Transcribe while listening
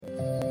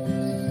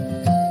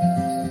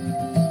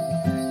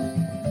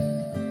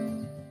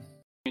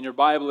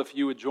Bible, if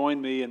you would join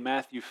me in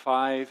Matthew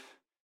 5,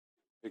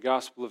 the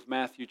Gospel of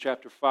Matthew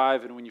chapter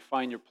 5, and when you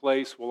find your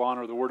place, we'll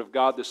honor the Word of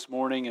God this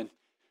morning, and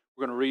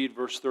we're going to read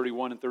verse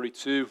 31 and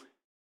 32.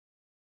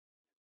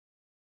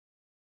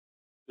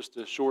 Just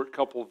a short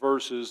couple of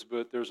verses,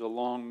 but there's a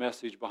long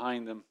message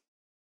behind them.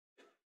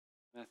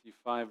 Matthew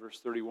 5, verse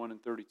 31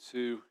 and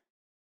 32.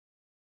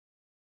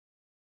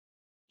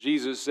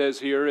 Jesus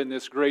says here in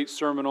this great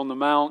Sermon on the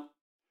Mount,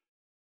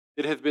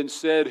 "It hath been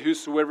said,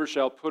 whosoever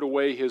shall put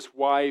away his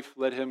wife,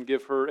 let him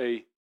give her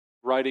a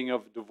writing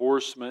of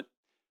divorcement.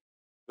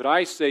 But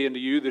I say unto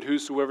you that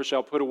whosoever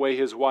shall put away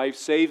his wife,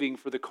 saving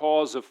for the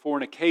cause of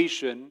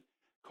fornication,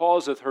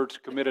 causeth her to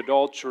commit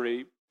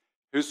adultery.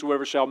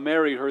 Whosoever shall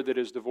marry her that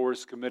is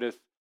divorced committeth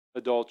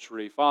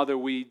adultery." Father,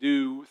 we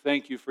do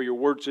thank you for your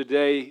word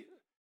today.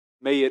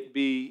 May it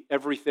be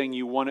everything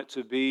you want it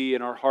to be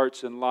in our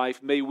hearts and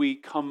life. May we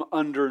come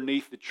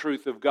underneath the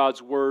truth of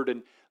God's word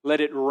and let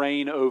it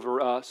reign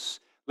over us.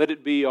 Let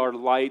it be our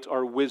light,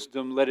 our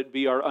wisdom. Let it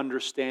be our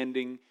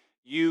understanding.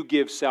 You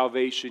give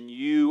salvation.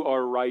 You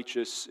are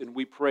righteous. And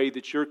we pray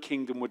that your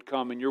kingdom would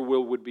come and your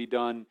will would be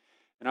done.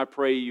 And I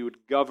pray you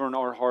would govern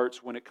our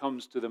hearts when it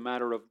comes to the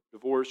matter of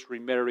divorce,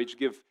 remarriage.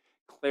 Give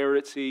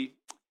clarity.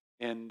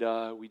 And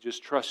we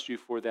just trust you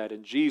for that.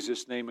 In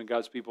Jesus' name, and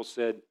God's people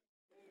said,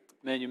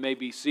 amen. You may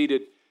be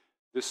seated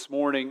this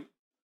morning.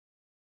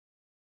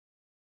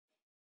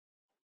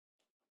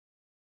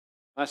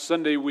 Last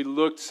Sunday, we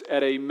looked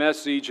at a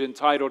message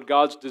entitled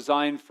God's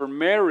Design for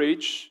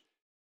Marriage,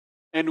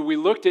 and we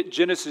looked at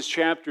Genesis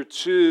chapter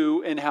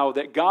 2 and how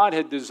that God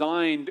had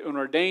designed and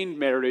ordained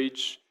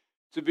marriage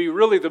to be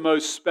really the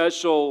most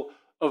special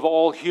of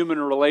all human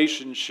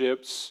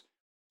relationships.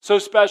 So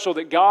special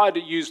that God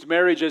used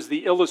marriage as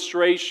the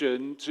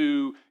illustration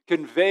to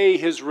convey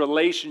His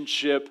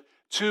relationship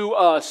to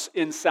us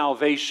in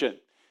salvation.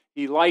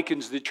 He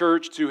likens the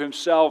church to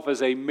Himself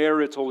as a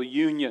marital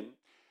union.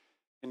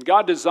 And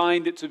God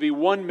designed it to be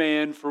one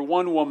man for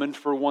one woman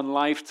for one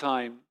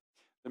lifetime.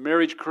 The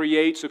marriage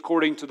creates,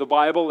 according to the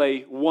Bible,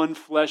 a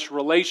one-flesh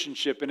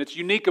relationship. And it's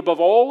unique above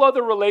all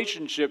other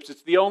relationships.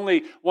 It's the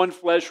only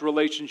one-flesh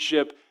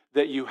relationship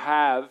that you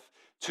have.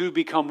 Two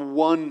become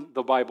one,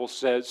 the Bible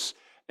says.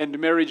 And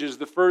marriage is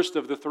the first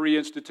of the three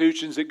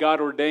institutions that God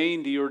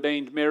ordained. He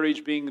ordained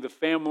marriage being the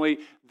family,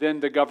 then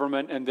the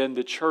government, and then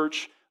the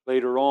church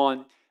later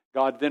on.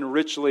 God then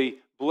richly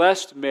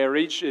blessed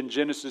marriage in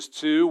Genesis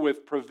 2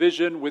 with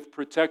provision, with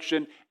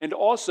protection, and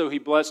also He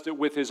blessed it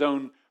with His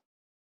own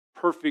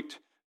perfect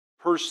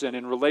person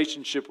in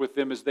relationship with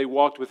them as they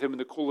walked with Him in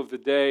the cool of the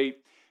day.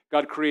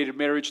 God created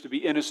marriage to be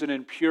innocent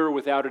and pure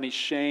without any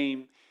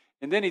shame.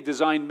 And then He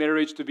designed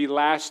marriage to be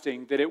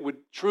lasting, that it would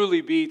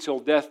truly be till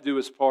death do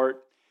us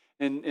part.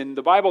 And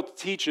the Bible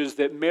teaches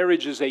that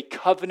marriage is a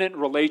covenant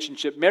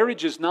relationship.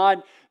 Marriage is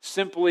not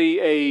simply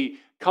a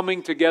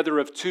coming together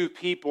of two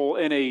people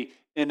in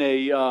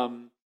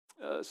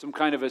some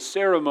kind of a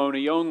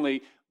ceremony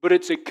only, but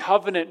it's a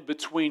covenant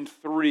between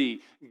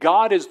three.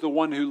 God is the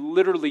one who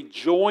literally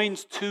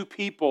joins two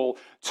people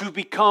to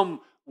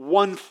become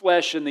one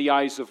flesh in the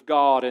eyes of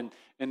God, and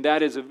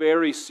that is a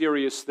very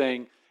serious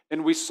thing.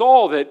 And we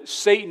saw that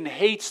Satan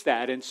hates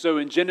that. And so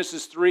in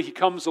Genesis 3, he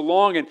comes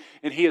along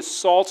and he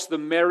assaults the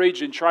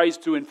marriage and tries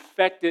to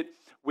infect it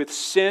with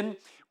sin,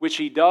 which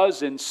he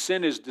does. And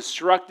sin is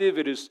destructive.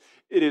 It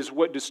is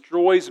what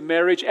destroys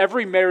marriage.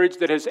 Every marriage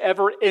that has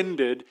ever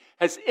ended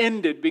has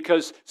ended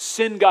because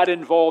sin got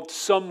involved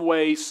some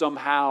way,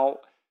 somehow.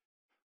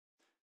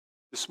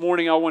 This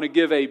morning I want to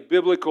give a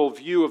biblical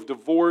view of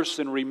divorce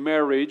and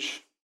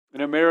remarriage.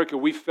 In America,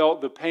 we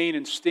felt the pain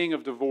and sting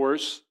of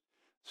divorce.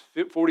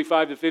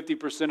 45 to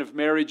 50% of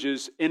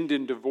marriages end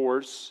in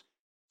divorce.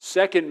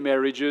 Second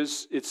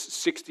marriages, it's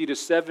 60 to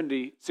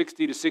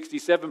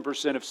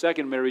 67% of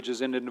second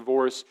marriages end in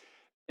divorce.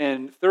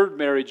 And third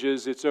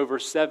marriages, it's over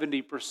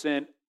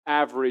 70%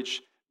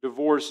 average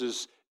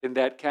divorces in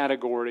that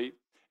category.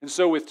 And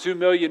so with 2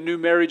 million new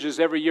marriages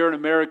every year in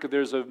America,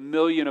 there's 1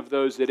 million of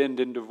those that end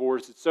in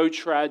divorce. It's so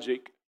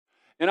tragic.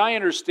 And I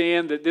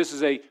understand that this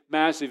is a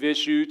massive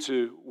issue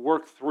to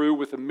work through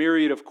with a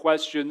myriad of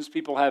questions.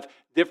 People have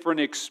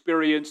different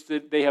experience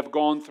that they have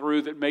gone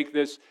through that make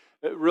this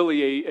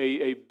really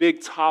a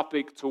big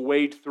topic to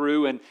wade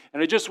through. And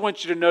I just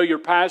want you to know your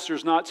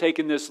pastor's not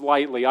taking this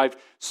lightly. I've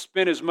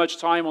spent as much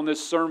time on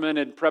this sermon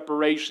and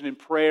preparation and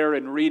prayer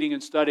and reading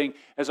and studying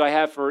as I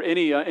have for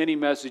any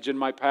message in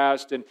my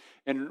past. And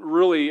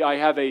really,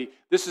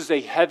 this is a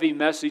heavy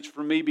message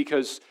for me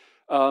because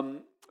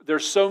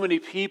there's so many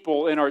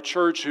people in our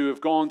church who have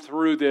gone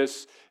through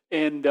this,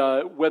 and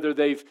whether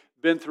they've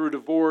been through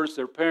divorce,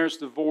 their parents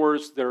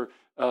divorced, their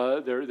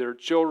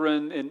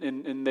children,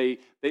 and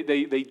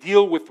they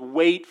deal with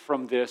weight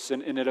from this,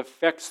 and it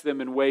affects them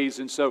in ways.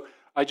 And so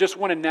I just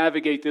want to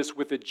navigate this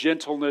with a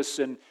gentleness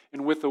and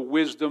with a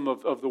wisdom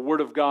of the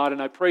Word of God.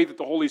 And I pray that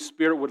the Holy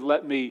Spirit would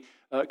let me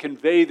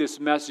convey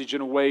this message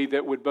in a way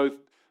that would both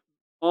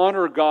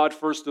honor God,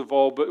 first of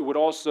all, but it would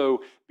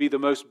also be the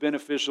most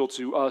beneficial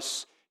to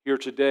us here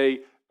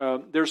today.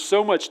 There's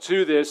so much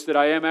to this that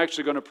I am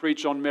actually going to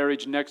preach on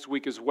marriage next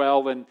week as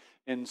well, and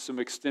and some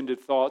extended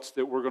thoughts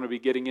that we're going to be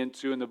getting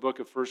into in the book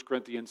of 1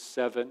 Corinthians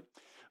 7.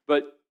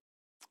 But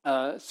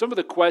some of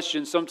the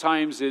questions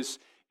sometimes is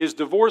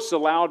divorce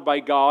allowed by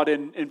God,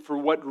 and for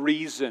what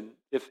reason,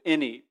 if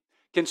any?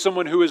 Can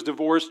someone who is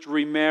divorced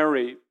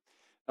remarry?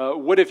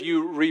 What if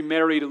you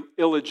remarried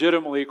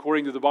illegitimately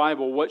according to the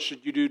Bible? What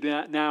should you do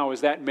now?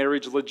 Is that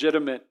marriage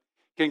legitimate?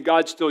 Can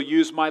God still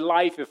use my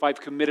life if I've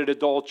committed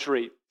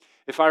adultery?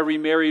 If I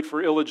remarried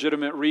for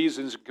illegitimate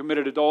reasons and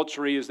committed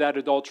adultery, is that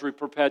adultery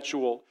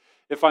perpetual?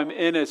 If I'm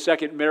in a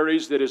second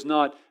marriage that is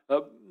not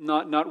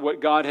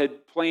what God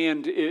had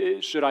planned,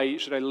 should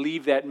I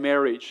leave that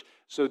marriage?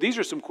 So these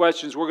are some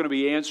questions we're going to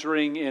be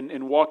answering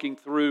and walking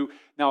through.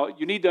 Now,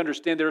 you need to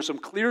understand there are some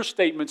clear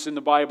statements in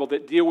the Bible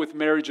that deal with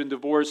marriage and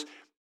divorce.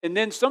 And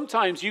then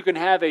sometimes you can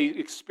have an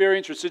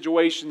experience or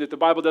situation that the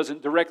Bible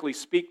doesn't directly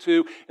speak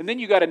to, and then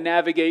you got to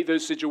navigate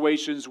those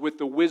situations with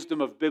the wisdom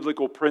of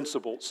biblical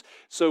principles.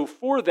 So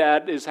for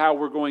that is how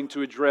we're going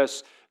to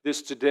address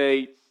this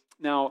today.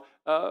 Now,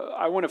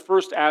 I want to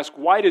first ask,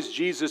 why does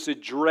Jesus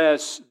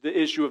address the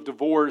issue of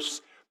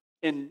divorce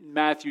in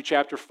Matthew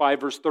chapter 5,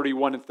 verse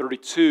 31 and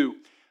 32?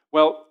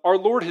 Well, our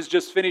Lord has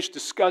just finished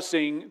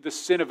discussing the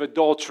sin of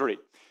adultery.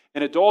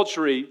 And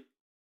adultery,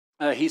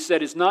 he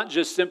said, is not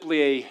just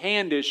simply a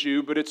hand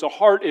issue, but it's a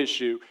heart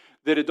issue.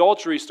 That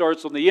adultery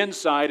starts on the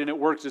inside and it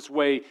works its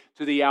way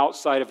to the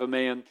outside of a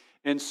man.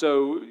 And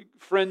so,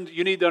 friend,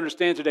 you need to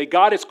understand today,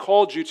 God has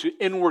called you to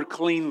inward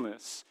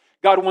cleanness.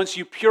 God wants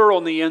you pure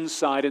on the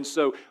inside. And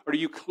so, are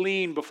you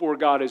clean before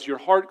God? Is your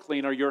heart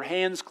clean? Are your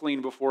hands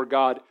clean before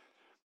God?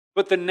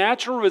 But the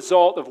natural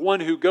result of one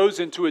who goes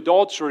into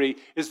adultery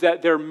is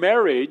that their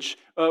marriage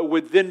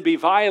would then be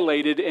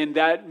violated, and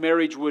that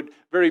marriage would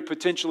very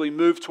potentially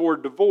move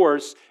toward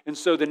divorce. And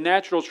so the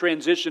natural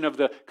transition of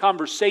the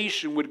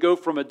conversation would go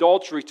from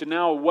adultery to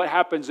now what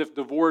happens if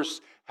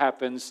divorce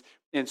happens.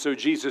 And so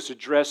Jesus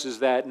addresses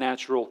that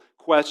natural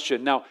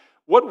question. Now,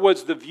 what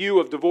was the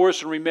view of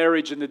divorce and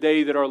remarriage in the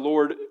day that our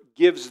Lord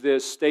gives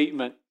this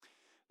statement?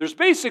 There's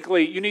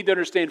basically, you need to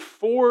understand,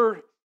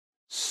 four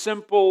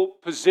simple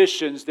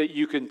positions that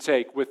you can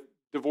take with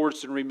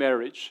divorce and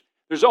remarriage.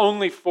 There's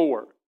only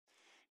four.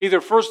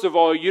 Either, first of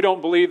all, you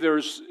don't believe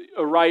there's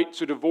a right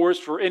to divorce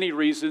for any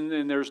reason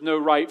and there's no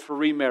right for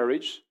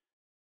remarriage.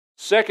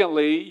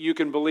 Secondly, you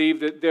can believe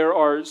that there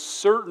are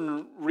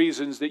certain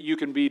reasons that you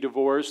can be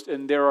divorced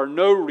and there are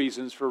no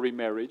reasons for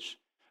remarriage.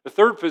 The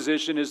third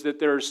position is that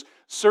there's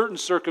certain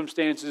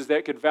circumstances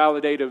that could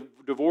validate a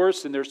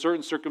divorce and there are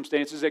certain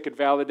circumstances that could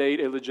validate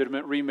a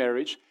legitimate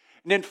remarriage.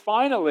 And then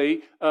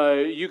finally,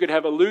 you could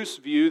have a loose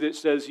view that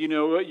says, you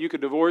know what, you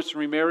could divorce and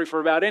remarry for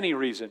about any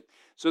reason.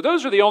 So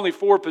those are the only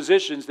four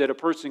positions that a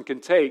person can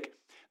take.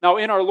 Now,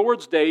 in our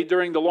Lord's day,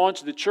 during the launch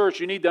of the church,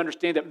 you need to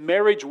understand that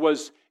marriage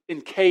was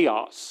in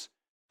chaos.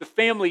 The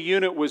family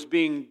unit was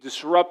being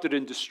disrupted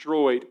and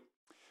destroyed.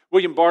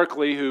 William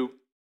Barclay, who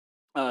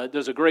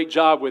does a great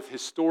job with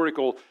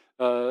historical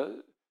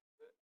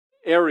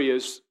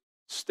areas,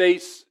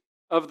 states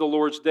of the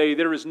Lord's day,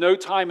 there is no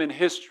time in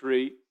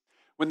history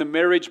when the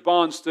marriage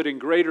bond stood in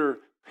greater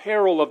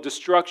peril of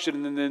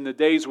destruction than in the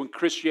days when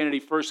Christianity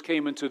first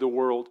came into the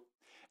world.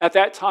 At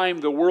that time,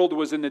 the world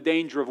was in the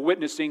danger of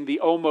witnessing the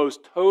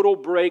almost total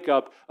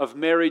breakup of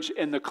marriage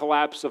and the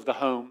collapse of the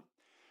home.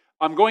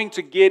 I'm going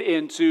to get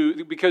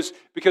into, because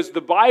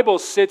the Bible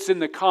sits in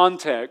the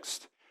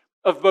context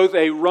of both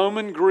a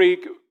Roman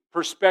Greek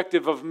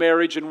perspective of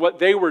marriage and what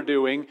they were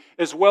doing,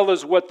 as well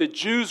as what the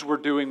Jews were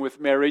doing with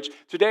marriage.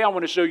 Today I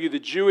want to show you the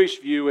Jewish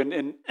view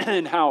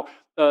and how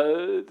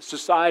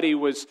society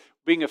was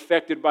being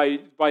affected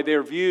by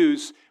their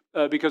views,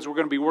 because we're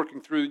going to be working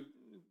through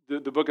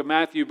the book of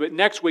Matthew. But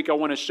next week I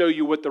want to show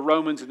you what the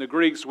Romans and the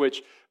Greeks,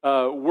 which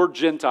were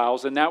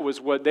Gentiles, and that was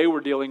what they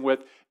were dealing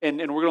with. And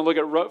we're going to look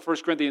at 1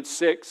 Corinthians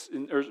 6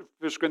 or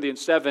 1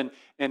 Corinthians 7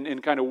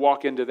 and kind of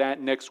walk into that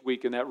next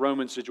week in that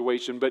Roman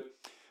situation. But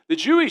the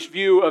Jewish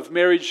view of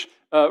marriage,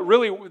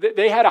 really,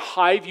 they had a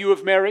high view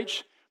of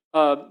marriage.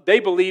 They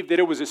believed that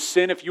it was a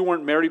sin if you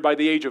weren't married by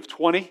the age of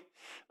 20.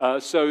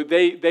 So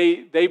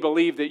they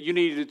believed that you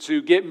needed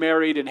to get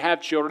married and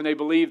have children. They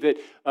believed that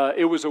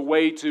it was a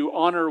way to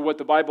honor what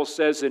the Bible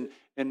says in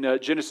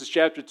Genesis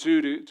chapter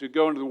 2 to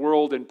go into the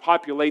world and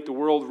populate the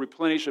world,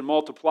 replenish and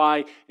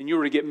multiply, and you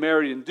were to get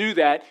married and do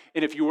that.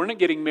 And if you weren't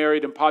getting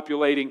married and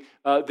populating,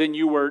 then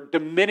you were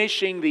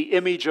diminishing the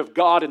image of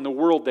God in the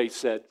world, they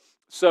said.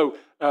 So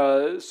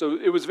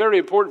it was very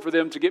important for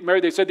them to get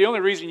married. They said the only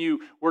reason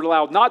you were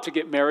allowed not to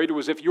get married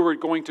was if you were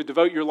going to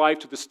devote your life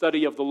to the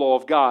study of the law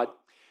of God.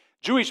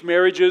 Jewish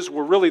marriages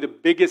were really the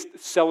biggest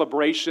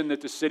celebration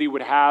that the city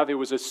would have. It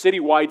was a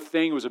citywide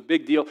thing. It was a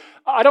big deal.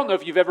 I don't know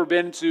if you've ever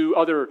been to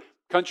other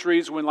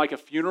countries when like a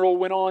funeral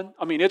went on.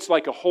 I mean, it's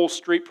like a whole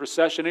street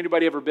procession.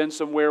 Anybody ever been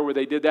somewhere where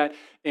they did that?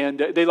 And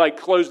they like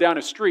close down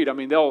a street. I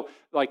mean, they'll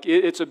like,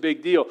 it's a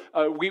big deal.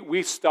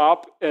 We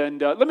stop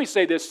and let me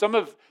say this.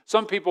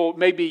 Some people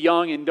may be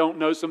young and don't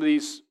know some of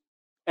these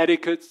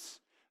etiquettes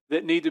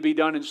that need to be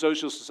done in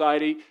social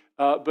society.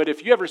 But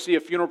if you ever see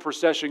a funeral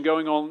procession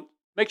going on,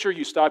 make sure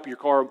you stop your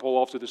car and pull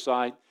off to the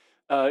side.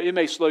 it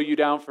may slow you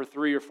down for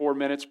 3 or 4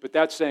 minutes, but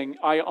that's saying,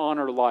 I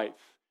honor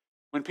life.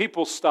 When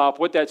people stop,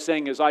 what that's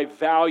saying is, I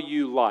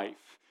value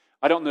life.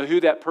 I don't know who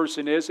that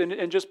person is,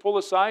 and just pull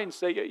aside and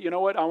say, you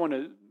know what, I want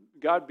to,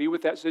 God, be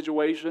with that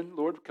situation.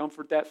 Lord,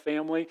 comfort that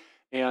family.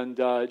 And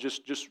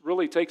just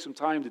really take some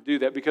time to do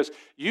that, because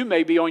you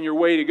may be on your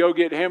way to go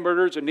get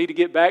hamburgers and need to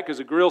get back because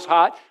the grill's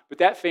hot, but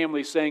that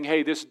family's saying,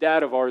 hey, this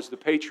dad of ours, the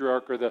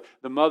patriarch or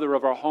the mother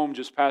of our home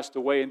just passed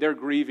away, and they're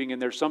grieving,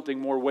 and there's something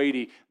more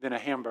weighty than a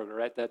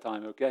hamburger at that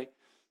time, okay?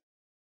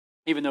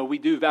 Even though we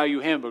do value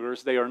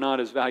hamburgers, they are not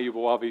as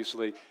valuable,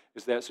 obviously,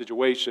 as that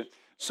situation.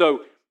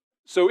 So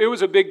it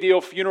was a big deal,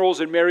 funerals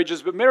and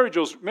marriages, but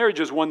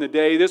marriages won the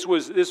day. This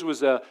was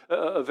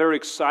a very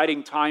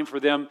exciting time for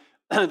them.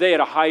 They had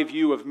a high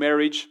view of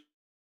marriage.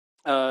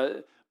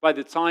 By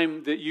the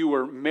time that you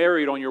were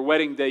married on your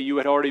wedding day, you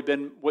had already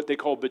been what they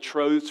call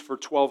betrothed for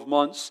 12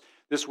 months.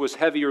 This was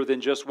heavier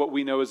than just what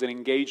we know as an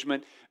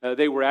engagement.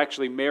 They were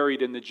actually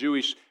married in the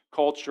Jewish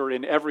culture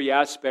in every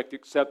aspect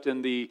except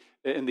in the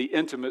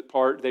intimate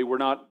part. They were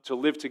not to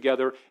live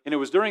together. And it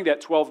was during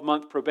that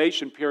 12-month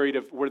probation period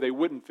of where they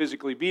wouldn't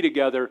physically be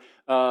together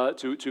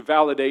to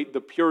validate the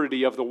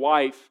purity of the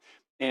wife.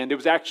 And it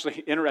was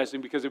actually interesting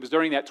because it was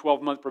during that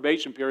 12-month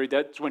probation period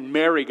that's when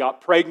Mary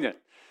got pregnant.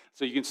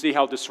 So you can see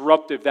how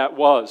disruptive that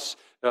was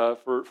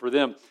for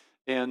them.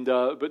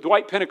 But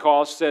Dwight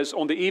Pentecost says,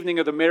 on the evening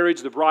of the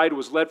marriage, the bride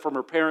was led from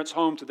her parents'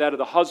 home to that of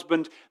the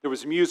husband. There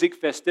was music,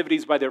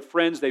 festivities by their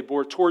friends. They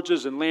bore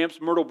torches and lamps,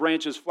 myrtle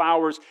branches,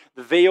 flowers.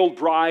 The veiled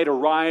bride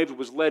arrived,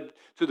 was led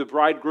to the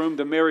bridegroom.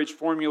 The marriage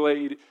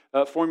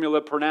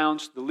formula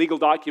pronounced. The legal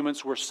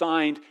documents were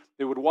signed.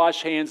 They would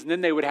wash hands, and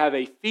then they would have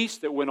a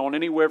feast that went on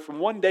anywhere from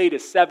 1 day to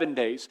 7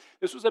 days.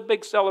 This was a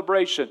big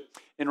celebration,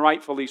 and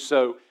rightfully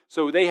so.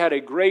 So they had a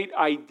great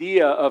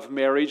idea of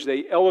marriage.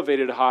 They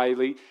elevated it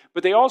highly.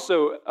 But they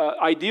also,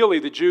 ideally,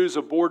 the Jews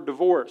abhorred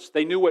divorce.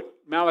 They knew what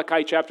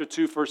Malachi chapter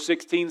 2, verse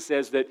 16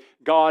 says, that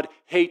God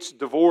hates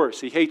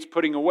divorce. He hates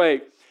putting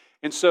away.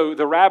 And so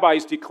the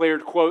rabbis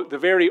declared, quote, the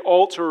very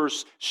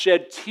altars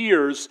shed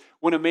tears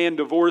when a man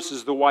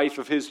divorces the wife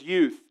of his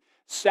youth.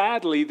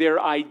 Sadly,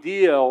 their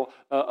ideal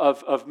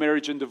of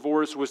marriage and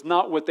divorce was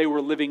not what they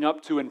were living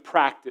up to in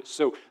practice.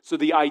 So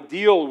the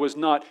ideal was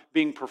not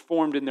being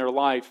performed in their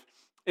life.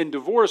 And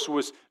divorce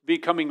was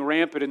becoming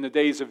rampant in the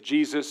days of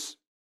Jesus.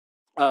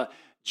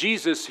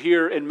 Jesus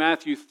here in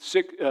Matthew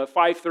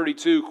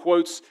 5:32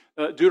 quotes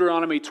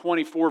Deuteronomy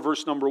 24,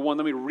 verse number 1.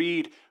 Let me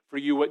read for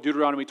you what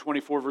Deuteronomy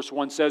 24, verse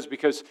 1 says,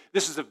 because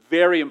this is a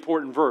very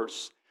important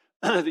verse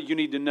that you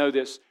need to know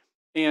this.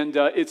 And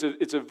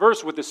it's a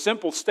verse with a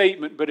simple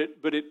statement, but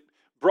it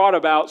brought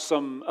about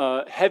some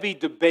heavy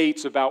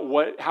debates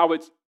about how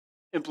its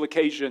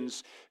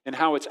implications and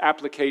how its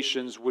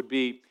applications would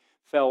be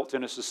felt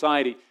in a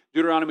society.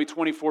 Deuteronomy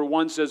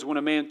 24:1 says, when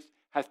a man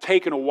hath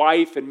taken a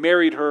wife and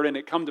married her, and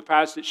it come to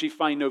pass that she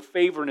find no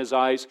favor in his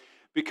eyes,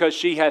 because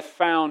she hath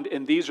found,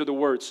 and these are the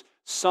words,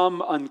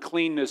 some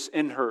uncleanness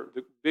in her.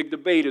 The big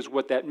debate is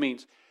what that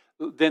means.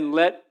 Then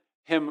let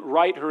him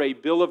write her a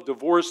bill of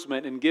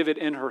divorcement and give it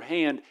in her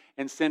hand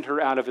and send her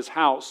out of his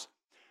house.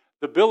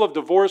 The bill of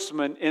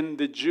divorcement in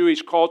the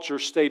Jewish culture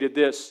stated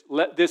this: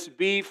 let this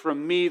be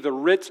from me the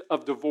writ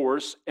of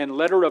divorce and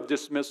letter of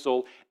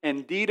dismissal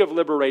and deed of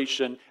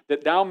liberation,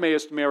 that thou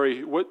mayest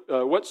marry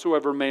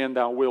whatsoever man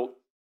thou wilt.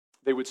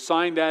 They would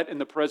sign that in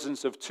the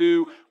presence of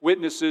 2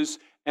 witnesses,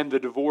 and the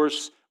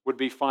divorce would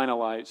be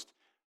finalized.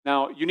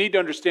 Now, you need to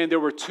understand there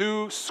were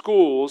 2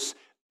 schools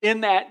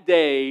in that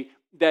day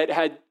that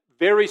had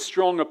very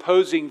strong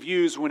opposing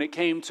views when it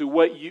came to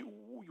what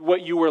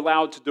you were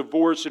allowed to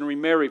divorce and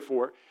remarry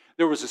for.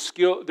 There was a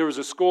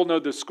school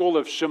known the school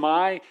of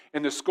Shammai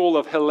and the school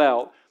of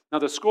Hillel. Now,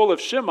 the school of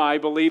Shammai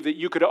believed that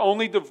you could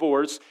only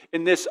divorce,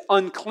 and this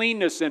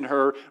uncleanness in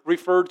her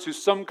referred to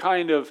some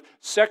kind of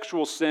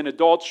sexual sin,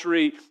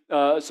 adultery,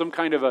 some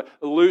kind of a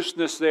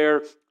looseness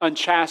there,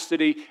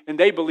 unchastity, and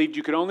they believed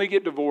you could only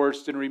get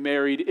divorced and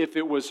remarried if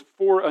it was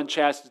for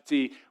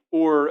unchastity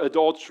or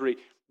adultery.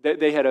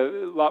 They had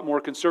a lot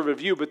more conservative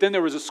view. But then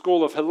there was a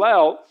school of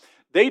Hillel.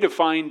 They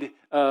defined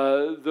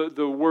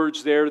the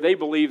words there. They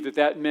believed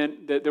that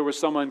meant that there was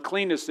some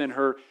uncleanness in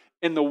her.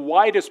 In the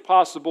widest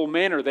possible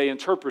manner, they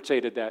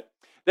interpreted that.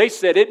 They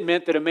said it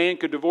meant that a man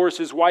could divorce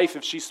his wife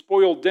if she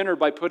spoiled dinner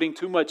by putting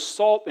too much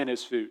salt in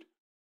his food.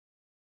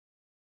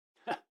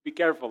 Be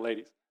careful,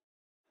 ladies.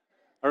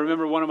 I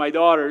remember one of my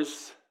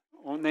daughters,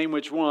 I won't name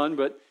which one,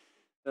 but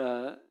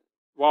a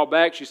while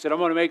back she said, I'm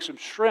going to make some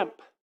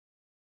shrimp.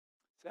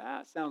 I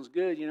said, sounds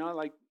good,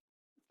 like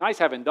nice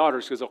having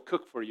daughters because they'll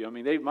cook for you. I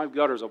mean, my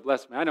daughters will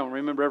bless me. I don't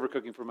remember ever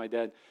cooking for my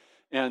dad,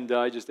 and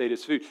I just ate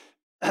his food.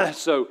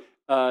 So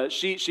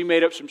she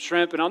made up some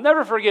shrimp, and I'll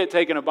never forget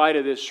taking a bite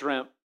of this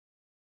shrimp.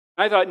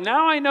 I thought,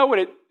 now I know what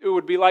it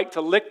would be like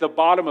to lick the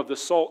bottom of the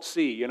salt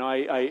sea.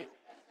 I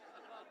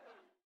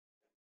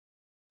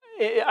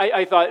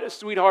thought,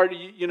 sweetheart,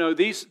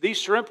 these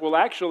shrimp will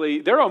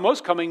actually, they're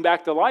almost coming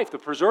back to life. The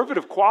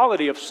preservative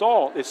quality of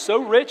salt is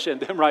so rich in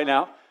them right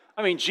now.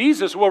 I mean,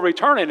 Jesus will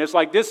return it. It's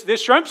like,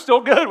 this shrimp's still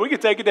good. We can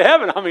take it to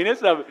heaven. I mean,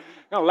 it's going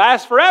to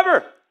last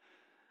forever.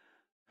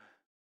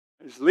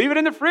 Just leave it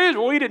in the fridge.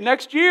 We'll eat it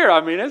next year.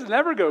 I mean, it's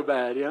never go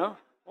bad,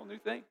 Whole new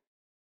thing.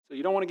 So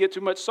you don't want to get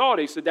too much salt.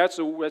 He said that's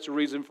a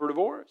reason for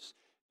divorce.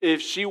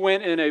 If she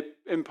went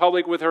in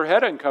public with her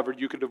head uncovered,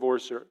 you could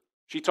divorce her.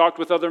 She talked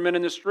with other men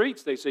in the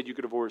streets, they said you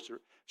could divorce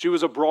her. She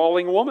was a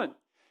brawling woman.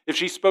 If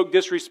she spoke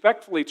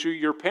disrespectfully to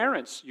your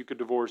parents, you could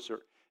divorce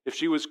her. If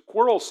she was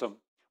quarrelsome.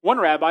 One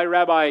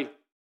Rabbi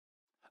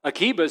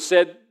Akiba,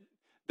 said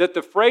that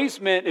the phrase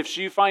meant, if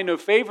she find no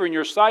favor in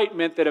your sight,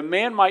 meant that a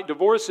man might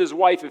divorce his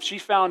wife if she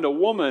found a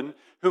woman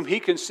whom he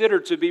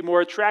considered to be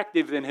more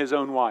attractive than his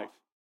own wife.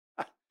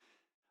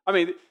 I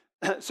mean,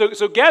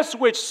 so guess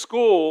which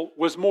school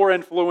was more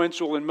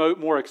influential and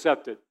more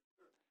accepted?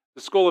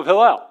 The school of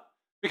Hillel.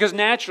 Because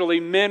naturally,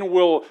 men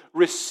will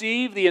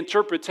receive the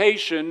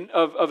interpretation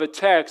of a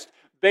text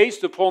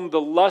based upon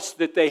the lust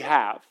that they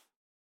have.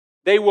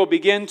 They will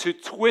begin to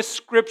twist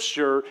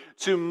Scripture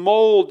to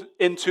mold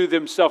into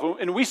themselves.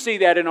 And we see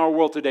that in our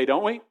world today,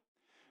 don't we?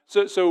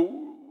 So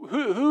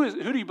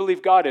who do you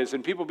believe God is?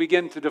 And people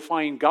begin to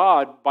define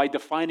God by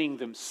defining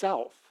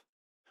themselves.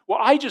 Well,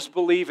 I just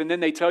believe, and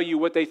then they tell you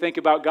what they think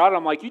about God.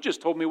 I'm like, you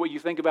just told me what you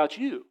think about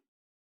you.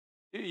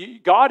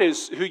 God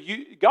is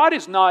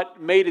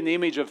not made in the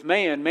image of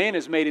man. Man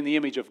is made in the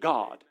image of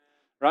God,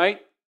 right?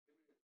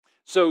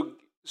 So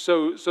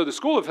the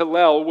school of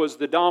Hillel was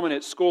the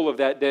dominant school of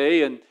that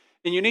day, and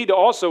you need to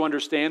also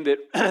understand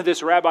that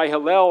this Rabbi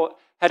Hillel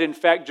had in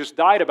fact just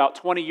died about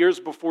 20 years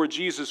before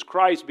Jesus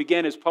Christ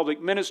began his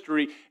public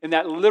ministry, and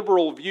that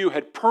liberal view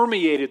had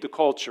permeated the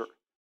culture.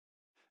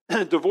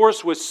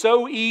 Divorce was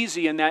so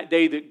easy in that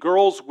day that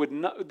girls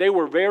they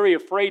were very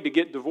afraid to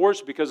get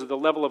divorced because of the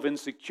level of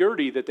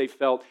insecurity that they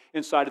felt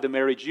inside of the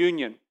marriage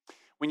union.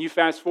 When you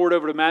fast forward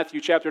over to Matthew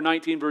chapter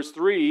 19, verse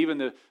 3,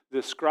 even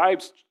the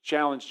scribes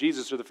challenged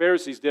Jesus, or the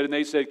Pharisees did, and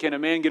they said, can a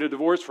man get a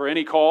divorce for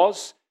any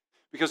cause?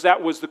 Because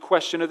that was the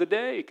question of the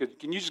day.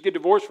 Can you just get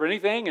divorced for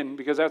anything? And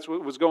because that's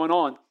what was going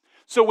on.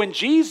 So when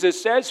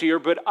Jesus says here,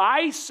 but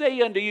I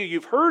say unto you,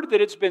 you've heard that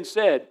it's been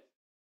said,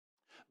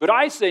 but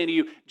I say unto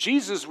you,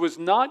 Jesus was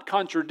not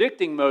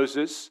contradicting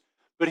Moses,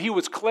 but he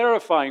was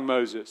clarifying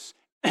Moses.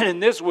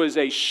 And this was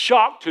a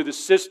shock to the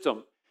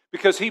system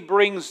because he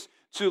brings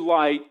to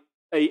light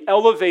an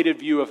elevated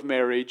view of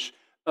marriage,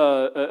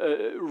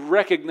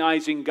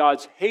 recognizing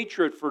God's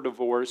hatred for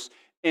divorce.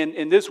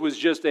 And this was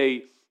just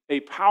a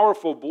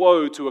powerful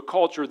blow to a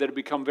culture that had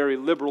become very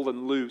liberal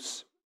and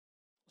loose.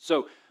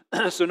 So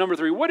number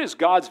 3, what is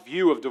God's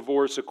view of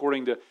divorce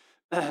according to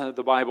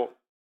the Bible?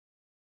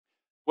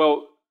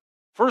 Well,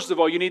 first of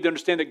all, you need to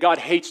understand that God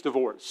hates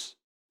divorce.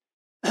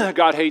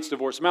 God hates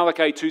divorce.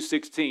 Malachi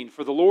 2:16,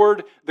 for the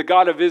Lord, the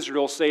God of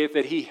Israel, saith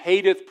that he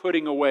hateth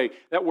putting away.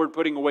 That word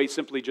putting away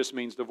simply just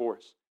means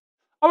divorce.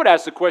 I would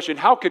ask the question,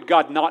 how could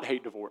God not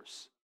hate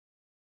divorce?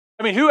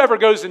 I mean, whoever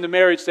goes into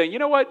marriage saying, you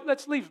know what,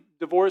 let's leave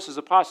divorce as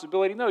a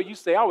possibility. No, you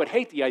say, I would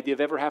hate the idea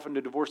of ever having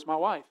to divorce my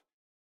wife.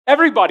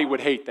 Everybody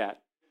would hate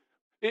that.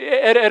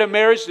 At a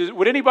marriage,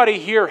 would anybody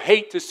here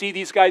hate to see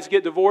these guys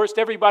get divorced?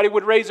 Everybody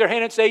would raise their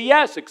hand and say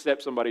yes,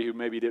 except somebody who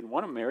maybe didn't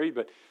want to marry.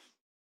 But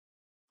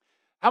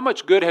how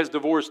much good has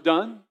divorce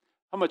done?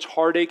 How much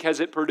heartache has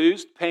it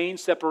produced? Pain,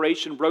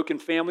 separation, broken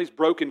families,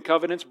 broken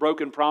covenants,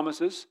 broken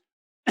promises.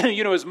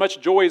 As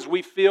much joy as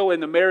we feel in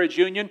the marriage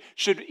union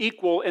should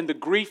equal in the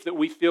grief that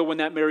we feel when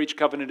that marriage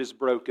covenant is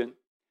broken. It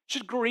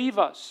should grieve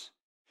us.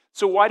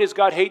 So why does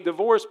God hate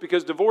divorce?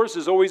 Because divorce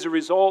is always a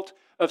result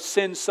of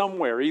sin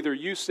somewhere. Either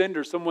you sinned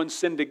or someone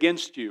sinned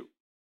against you.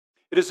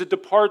 It is a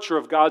departure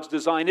of God's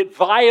design. It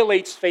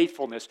violates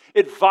faithfulness.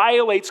 It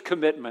violates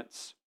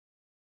commitments.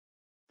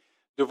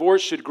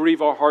 Divorce should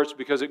grieve our hearts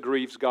because it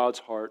grieves God's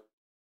heart.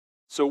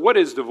 So what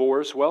is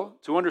divorce? Well,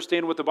 to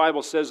understand what the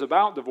Bible says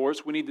about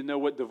divorce, we need to know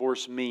what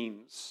divorce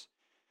means.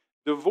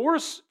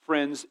 Divorce,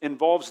 friends,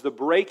 involves the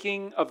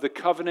breaking of the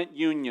covenant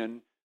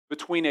union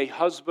between a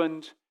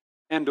husband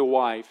and a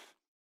wife.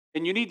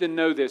 And you need to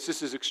know this.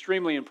 This is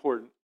extremely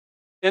important.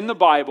 In the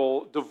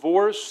Bible,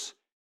 divorce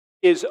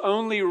is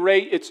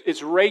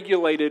it's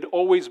regulated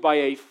always by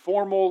a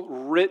formal,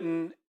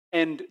 written,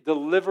 and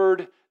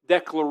delivered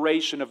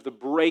declaration of the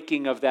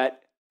breaking of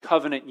that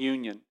covenant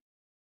union.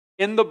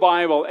 In the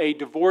Bible, a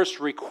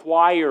divorce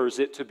requires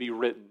it to be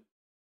written.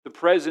 The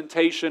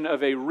presentation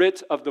of a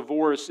writ of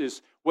divorce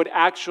is what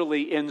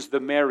actually ends the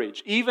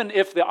marriage. Even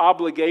if the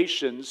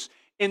obligations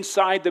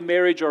inside the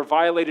marriage are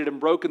violated and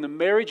broken, the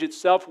marriage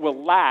itself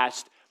will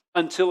last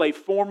until a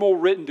formal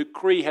written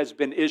decree has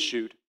been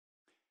issued.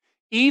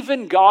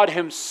 Even God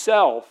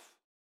himself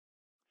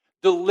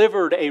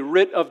delivered a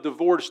writ of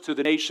divorce to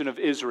the nation of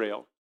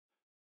Israel.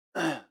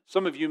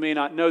 Some of you may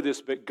not know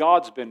this, but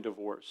God's been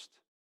divorced.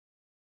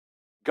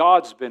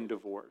 God's been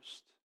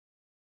divorced.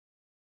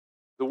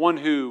 The one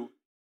who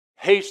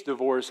hates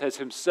divorce has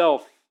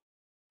himself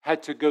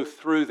had to go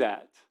through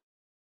that.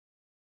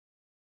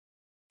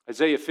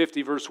 Isaiah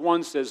 50 verse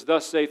 1 says,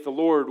 thus saith the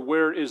Lord,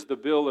 where is the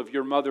bill of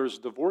your mother's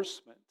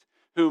divorcement,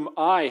 whom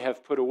I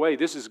have put away?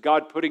 This is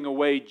God putting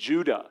away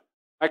Judah,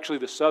 actually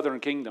the southern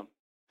kingdom.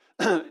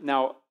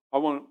 Now, I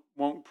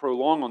won't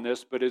prolong on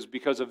this, but it's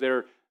because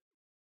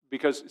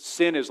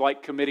sin is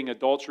like committing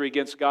adultery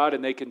against God,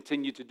 and they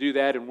continue to do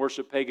that and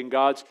worship pagan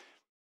gods.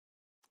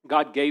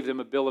 God gave them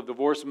a bill of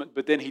divorcement,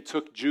 but then he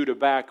took Judah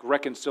back.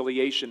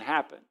 Reconciliation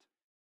happened.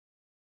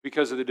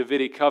 Because of the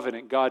Davidic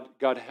covenant,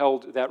 God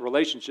held that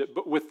relationship.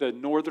 But with the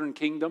northern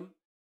kingdom,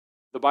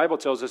 the Bible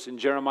tells us in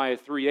Jeremiah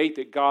 3:8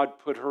 that God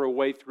put her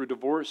away through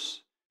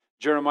divorce.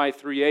 Jeremiah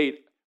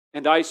 3:8,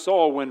 and I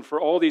saw when for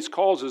all these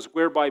causes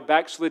whereby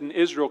backslidden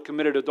Israel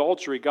committed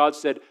adultery, God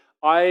said,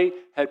 I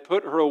had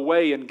put her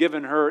away and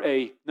given her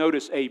a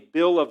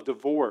bill of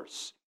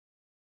divorce.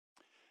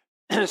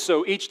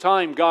 So each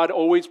time God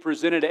always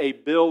presented a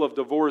bill of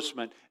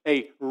divorcement,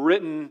 a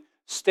written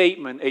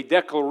statement, a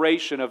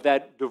declaration of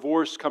that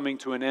divorce coming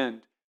to an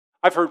end.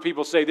 I've heard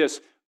people say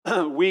this,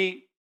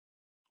 we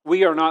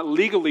are not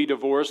legally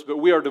divorced, but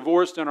we are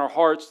divorced in our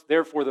hearts,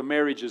 therefore the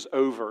marriage is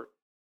over.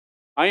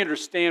 I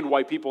understand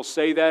why people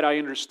say that. I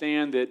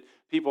understand that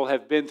people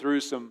have been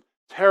through some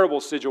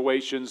terrible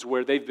situations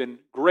where they've been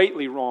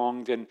greatly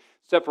wronged and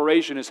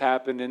separation has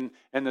happened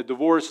and the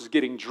divorce is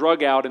getting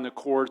drug out in the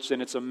courts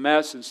and it's a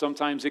mess and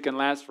sometimes it can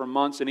last for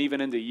months and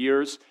even into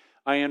years.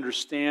 I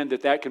understand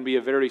that can be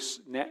a very,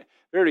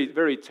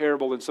 very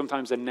terrible and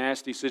sometimes a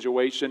nasty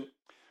situation.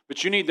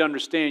 But you need to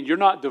understand, you're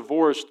not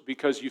divorced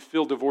because you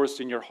feel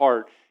divorced in your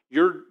heart.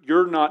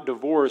 You're not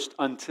divorced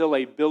until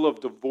a bill of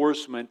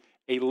divorcement,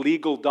 a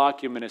legal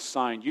document is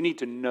signed. You need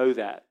to know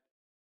that.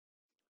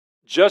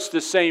 Just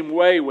the same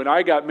way, when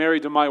I got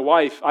married to my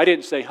wife, I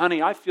didn't say,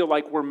 honey, I feel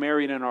like we're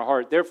married in our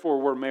heart,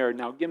 therefore we're married.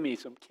 Now give me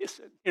some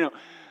kissing.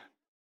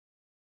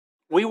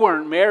 We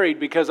weren't married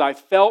because I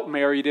felt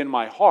married in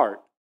my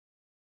heart.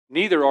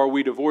 Neither are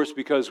we divorced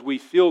because we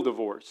feel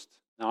divorced.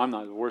 Now, I'm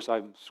not divorced.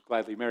 I'm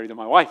gladly married to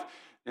my wife.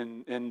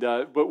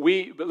 But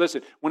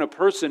listen, when a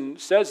person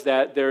says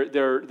that,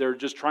 they're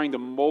just trying to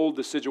mold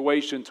the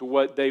situation to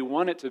what they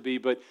want it to be.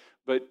 But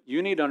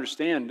you need to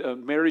understand,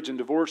 marriage and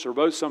divorce are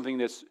both something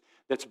that's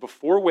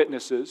before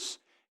witnesses.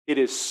 It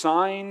is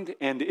signed,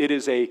 and it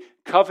is a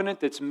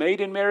covenant that's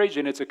made in marriage,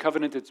 and it's a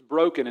covenant that's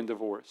broken in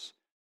divorce.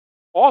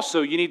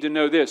 Also, you need to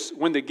know this.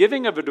 When the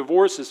giving of a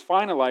divorce is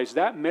finalized,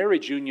 that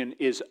marriage union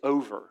is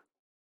over.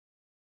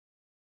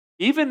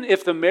 Even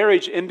if the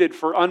marriage ended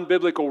for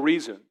unbiblical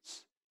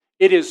reasons,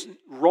 it is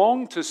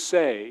wrong to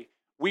say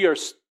we are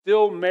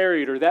still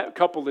married or that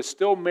couple is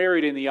still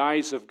married in the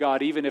eyes of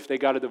God even if they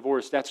got a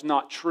divorce. That's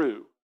not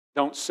true.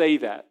 Don't say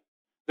that.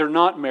 They're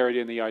not married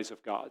in the eyes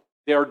of God.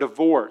 They are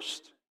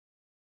divorced.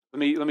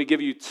 Let me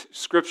give you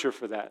scripture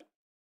for that.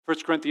 1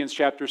 Corinthians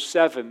chapter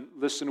 7,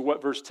 listen to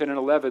what verse 10 and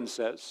 11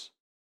 says.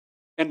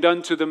 And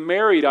unto the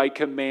married I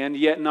command,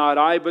 yet not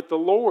I, but the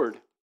Lord.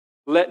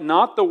 Let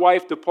not the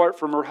wife depart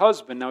from her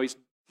husband. Now he's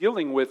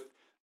dealing with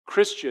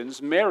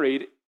Christians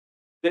married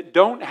that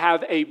don't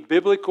have a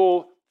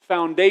biblical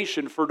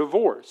foundation for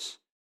divorce.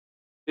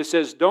 It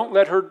says, don't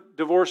let her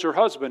divorce her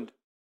husband.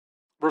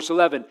 Verse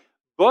 11,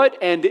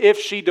 and if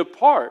she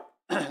depart,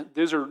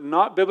 these are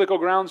not biblical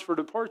grounds for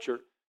departure,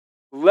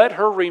 let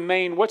her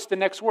remain, what's the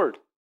next word?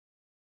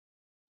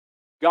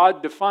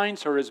 God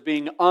defines her as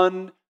being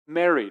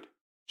unmarried.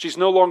 She's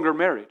no longer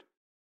married.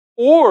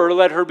 Or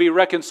let her be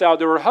reconciled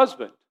to her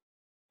husband,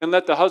 and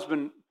let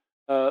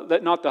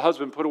not the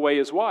husband put away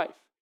his wife.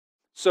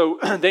 So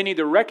they need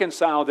to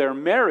reconcile their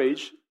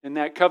marriage, and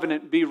that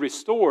covenant be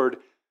restored,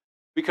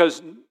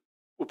 because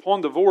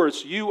upon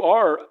divorce, you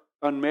are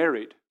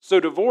unmarried. So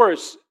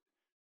divorce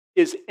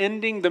is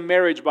ending the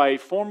marriage by a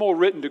formal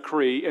written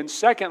decree, and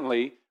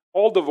secondly,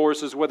 all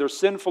divorces, whether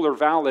sinful or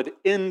valid,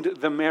 end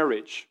the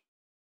marriage.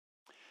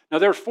 Now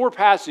there are 4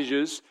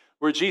 passages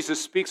where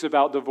Jesus speaks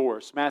about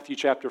divorce. Matthew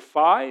chapter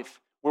 5,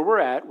 where we're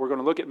at. We're going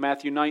to look at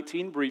Matthew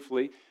 19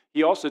 briefly.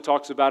 He also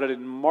talks about it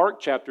in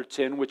Mark chapter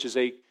 10, which is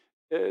a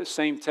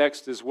same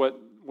text as what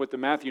the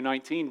Matthew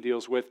 19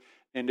 deals with,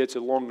 and it's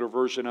a longer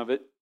version of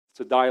it.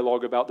 It's a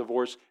dialogue about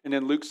divorce. And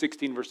then Luke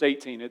 16, verse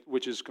 18,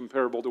 which is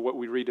comparable to what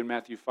we read in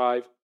Matthew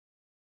 5.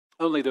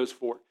 Only those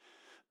 4.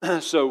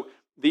 So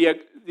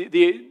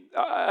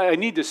I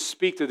need to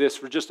speak to this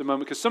for just a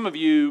moment, because some of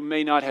you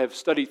may not have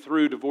studied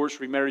through divorce,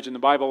 remarriage in the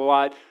Bible a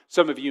lot.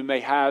 Some of you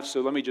may have,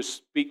 so let me just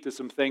speak to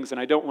some things, and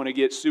I don't want to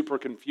get super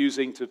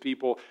confusing to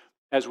people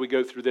as we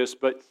go through this.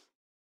 But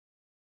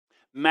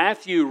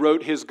Matthew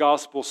wrote his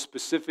gospel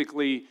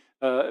specifically,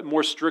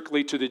 more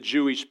strictly to the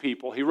Jewish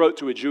people. He wrote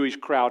to a Jewish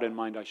crowd in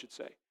mind, I should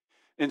say.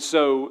 And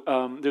so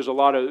there's a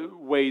lot of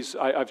ways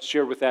I've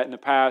shared with that in the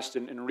past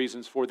and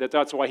reasons for that.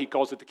 That's why he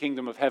calls it the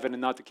kingdom of heaven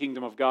and not the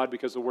kingdom of God,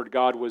 because the word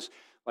God was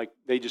like,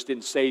 they just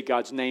didn't say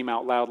God's name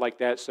out loud like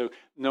that. So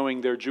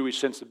knowing their Jewish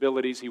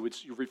sensibilities, he would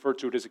refer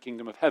to it as the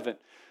kingdom of heaven.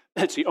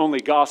 It's the only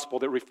gospel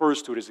that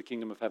refers to it as the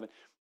kingdom of heaven.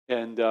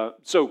 And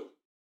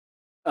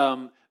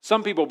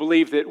some people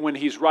believe that when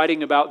he's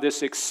writing about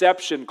this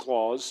exception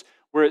clause,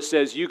 where it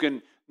says you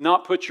can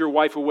not put your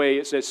wife away,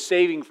 it says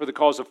saving for the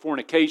cause of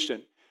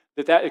fornication,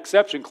 that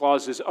exception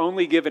clause is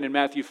only given in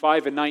Matthew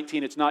 5 and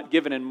 19. It's not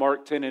given in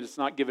Mark 10, and it's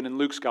not given in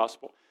Luke's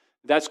gospel.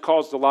 That's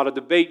caused a lot of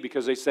debate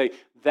because they say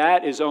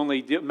Matthew's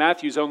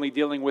only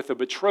dealing with a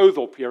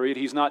betrothal period.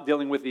 He's not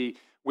dealing with the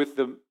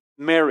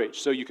marriage.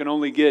 So you can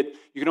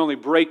only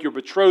break your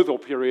betrothal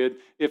period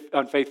if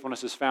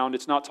unfaithfulness is found.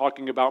 It's not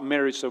talking about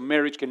marriage, so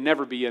marriage can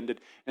never be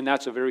ended, and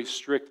that's a very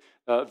strict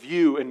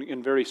view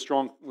and very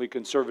strongly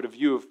conservative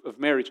view of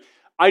marriage.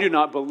 I do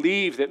not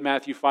believe that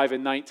Matthew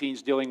 5:19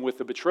 is dealing with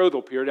the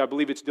betrothal period. I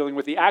believe it's dealing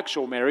with the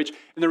actual marriage,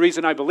 and the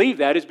reason I believe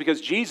that is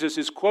because Jesus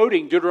is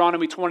quoting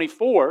Deuteronomy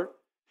 24,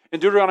 and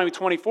Deuteronomy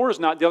 24 is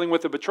not dealing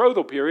with the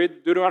betrothal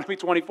period. Deuteronomy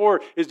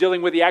 24 is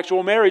dealing with the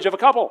actual marriage of a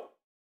couple.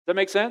 Does that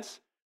make sense?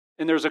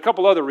 And there's a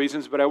couple other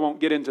reasons, but I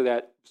won't get into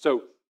that.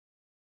 So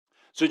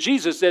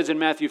Jesus says in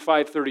Matthew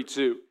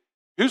 5:32,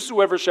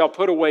 whosoever shall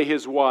put away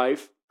his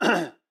wife,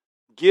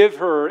 give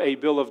her a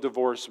bill of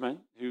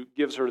divorcement, who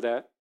gives her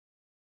that,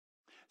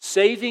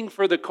 saving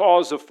for the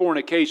cause of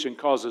fornication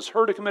causes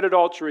her to commit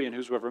adultery, and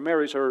whosoever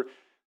marries her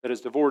that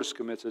is divorced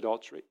commits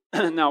adultery.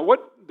 Now,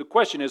 the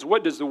question is,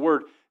 what does the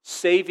word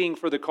saving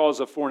for the cause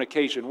of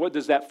fornication, what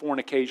does that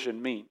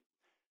fornication mean?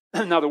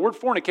 Now, the word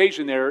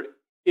fornication there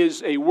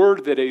is a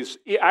word that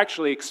it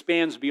actually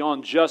expands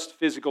beyond just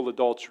physical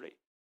adultery.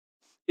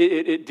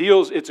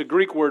 It's a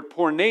Greek word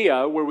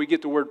porneia, where we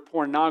get the word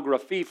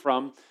pornography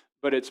from,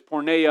 but it's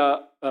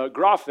porneia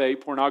graphe,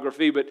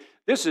 pornography. But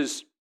this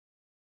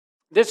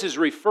is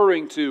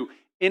referring to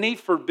any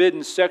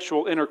forbidden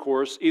sexual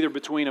intercourse, either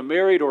between a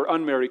married or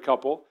unmarried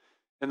couple.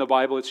 In the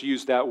Bible, it's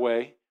used that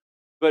way.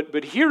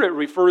 But here it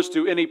refers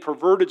to any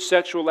perverted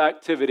sexual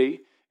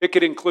activity. It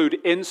could include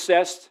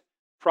incest,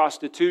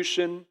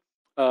 prostitution,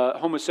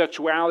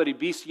 homosexuality,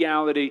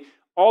 bestiality.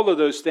 All of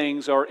those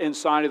things are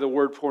inside of the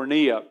word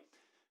porneia.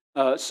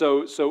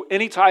 So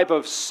any type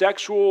of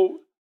sexual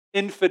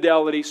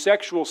infidelity,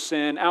 sexual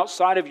sin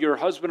outside of your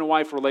husband and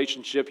wife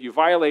relationship, you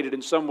violated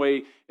in some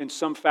way, in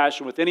some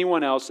fashion with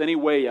anyone else, any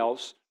way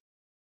else,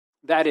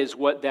 that is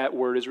what that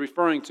word is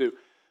referring to.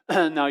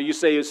 Now you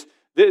say,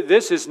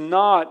 this is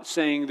not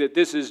saying that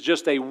this is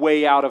just a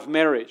way out of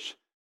marriage,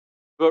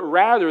 but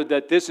rather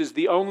that this is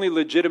the only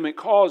legitimate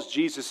cause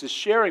Jesus is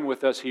sharing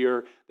with us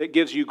here that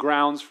gives you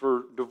grounds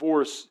for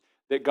divorce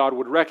that God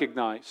would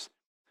recognize.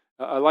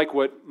 I like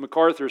what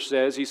MacArthur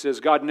says. He says,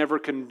 God never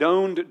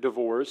condoned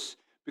divorce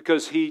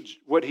because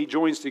what he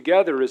joins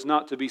together is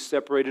not to be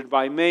separated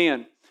by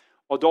man.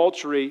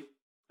 Adultery,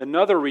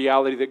 another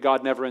reality that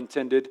God never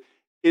intended,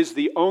 is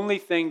the only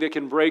thing that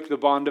can break the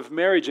bond of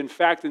marriage. In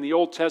fact, in the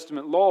Old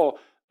Testament law,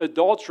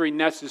 adultery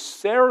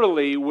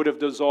necessarily would have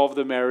dissolved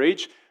the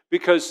marriage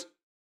because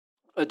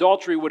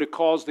adultery would have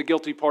caused the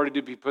guilty party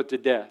to be put to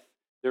death.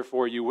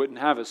 Therefore, you wouldn't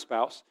have a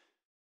spouse.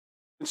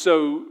 And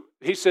so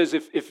he says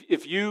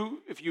if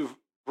you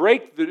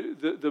break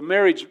the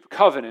marriage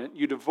covenant,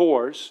 you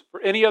divorce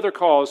for any other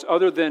cause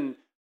other than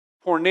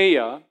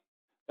porneia,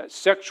 that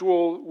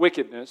sexual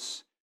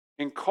wickedness,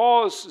 and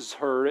causes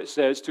her, it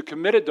says, to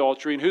commit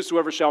adultery, and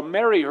whosoever shall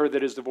marry her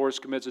that is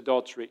divorced commits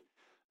adultery.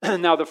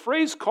 Now, the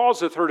phrase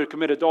causeth her to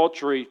commit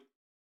adultery,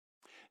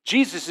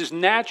 Jesus is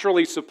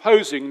naturally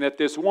supposing that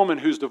this woman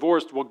who's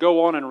divorced will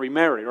go on and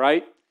remarry,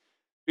 right?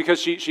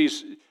 Because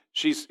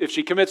if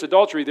she commits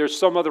adultery, there's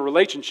some other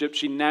relationship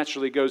she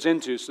naturally goes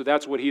into, so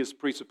that's what he is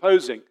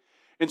presupposing.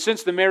 And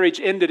since the marriage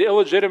ended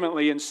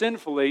illegitimately and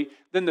sinfully,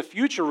 then the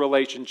future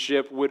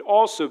relationship would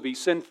also be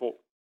sinful.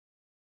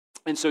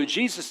 And so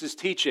Jesus is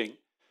teaching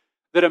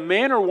that a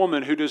man or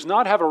woman who does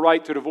not have a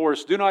right to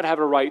divorce do not have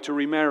a right to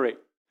remarry.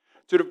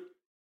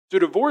 To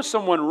divorce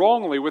someone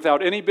wrongly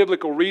without any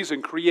biblical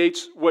reason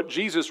creates what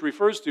Jesus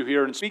refers to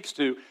here and speaks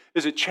to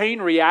is a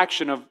chain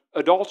reaction of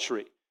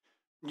adultery.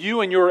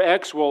 You and your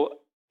ex will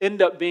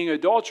end up being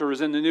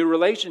adulterers in the new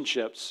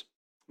relationships.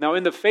 Now,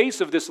 in the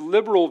face of this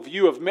liberal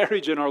view of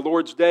marriage in our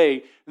Lord's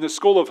day, in the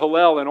school of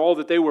Hillel and all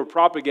that they were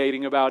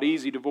propagating about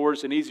easy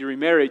divorce and easy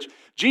remarriage,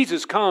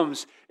 Jesus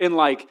comes and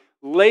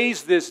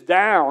lays this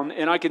down,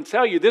 and I can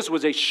tell you this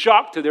was a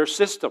shock to their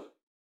system.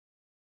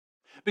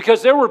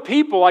 Because there were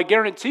people, I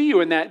guarantee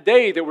you, in that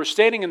day that were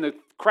standing in the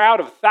crowd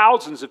of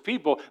thousands of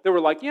people that were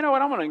like, you know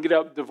what, I'm going to get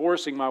up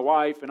divorcing my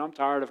wife, and I'm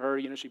tired of her.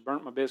 You know, she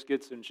burnt my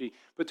biscuits, and she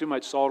put too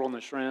much salt on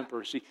the shrimp,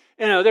 or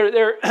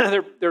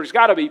there's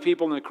got to be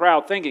people in the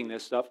crowd thinking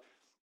this stuff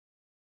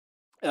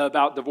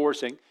about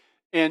divorcing.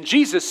 And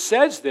Jesus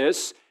says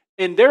this,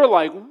 and they're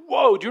like,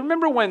 whoa, do you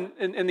remember when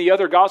in the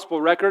other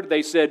gospel record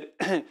they said,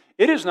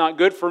 it is not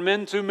good for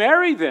men to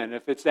marry then,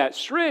 if it's that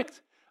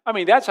strict? I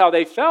mean, that's how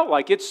they felt.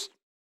 Like it's,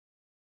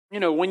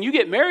 when you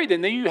get married,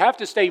 then you have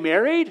to stay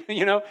married.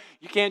 You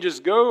can't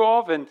just go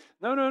off and,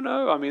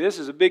 no. I mean, this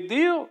is a big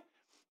deal.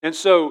 And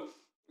so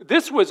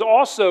this was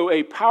also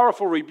a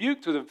powerful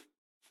rebuke to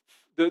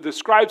the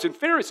scribes and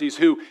Pharisees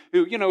who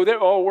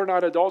we're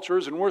not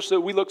adulterers and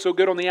we look so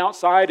good on the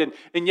outside,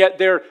 and yet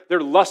they're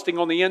lusting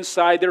on the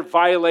inside. They're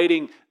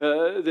violating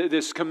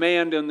this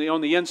command on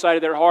the inside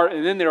of their heart,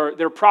 and then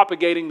they're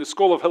propagating the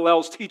school of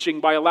Hillel's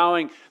teaching by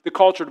allowing the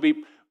culture to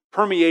be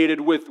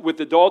permeated with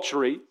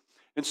adultery.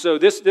 And so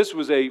this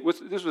was a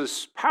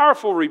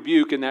powerful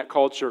rebuke in that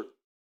culture.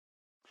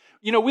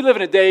 We live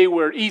in a day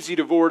where easy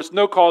divorce,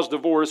 no-cause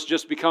divorce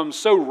just becomes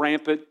so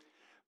rampant.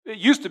 It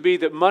used to be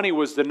that money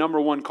was the number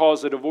one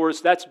cause of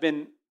divorce. That's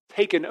been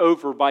taken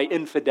over by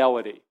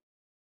infidelity,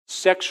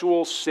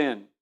 sexual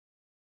sin.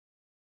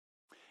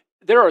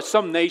 There are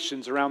some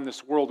nations around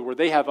this world where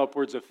they have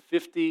upwards of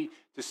 50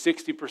 to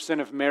 60%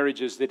 of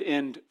marriages that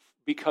end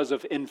because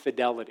of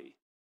infidelity.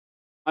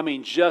 I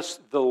mean,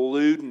 just the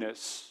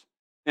lewdness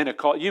in a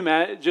culture.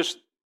 It's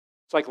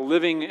like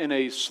living in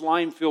a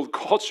slime-filled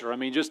culture. I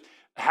mean, just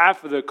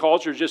half of the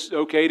culture just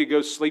okay to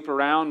go sleep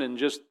around and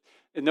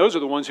those are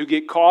the ones who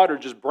get caught or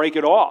just break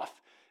it off.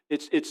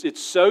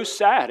 It's so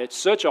sad. It's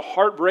such a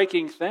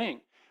heartbreaking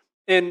thing.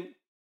 And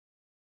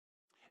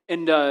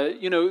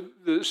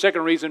the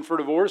second reason for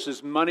divorce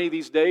is money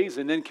these days,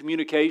 and then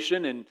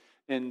communication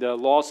and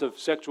loss of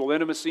sexual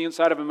intimacy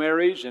inside of a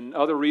marriage, and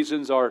other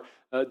reasons are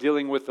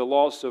dealing with the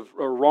loss of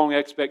wrong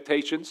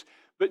expectations.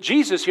 But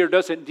Jesus here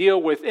doesn't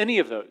deal with any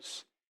of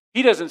those.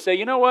 He doesn't say,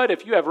 you know what,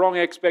 if you have wrong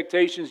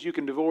expectations, you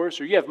can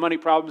divorce, or you have money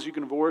problems, you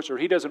can divorce, or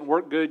he doesn't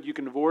work good, you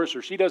can divorce,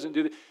 or she doesn't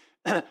do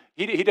that.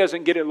 He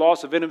doesn't get a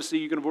loss of intimacy,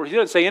 you can divorce. He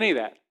doesn't say any of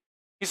that.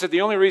 He said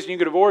the only reason you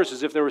can divorce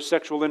is if there was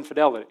sexual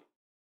infidelity.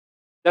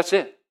 That's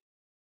it.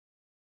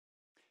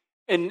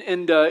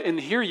 And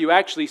here you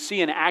actually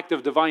see an act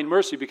of divine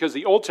mercy, because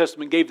the Old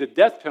Testament gave the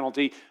death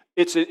penalty.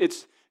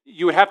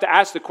 You would have to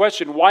ask the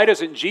question, why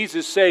doesn't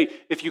Jesus say,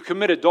 if you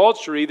commit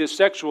adultery, this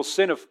sexual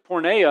sin of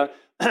porneia,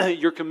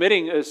 you're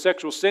committing a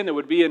sexual sin that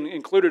would be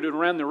included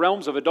around the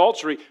realms of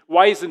adultery?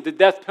 Why isn't the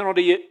death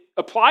penalty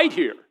applied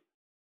here?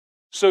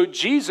 So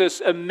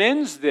Jesus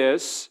amends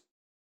this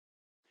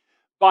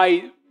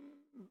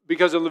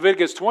because in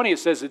Leviticus 20 it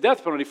says the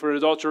death penalty for an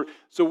adulterer.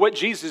 So what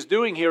Jesus is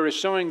doing here is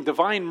showing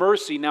divine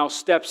mercy now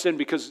steps in,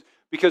 because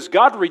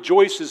God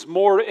rejoices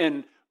more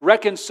in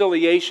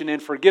reconciliation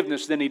and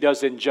forgiveness than he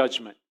does in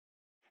judgment.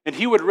 And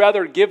he would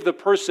rather give the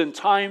person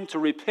time to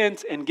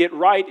repent and get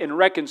right and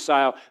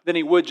reconcile than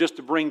he would just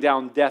to bring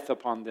down death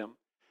upon them.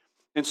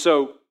 And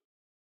so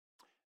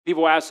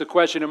people ask the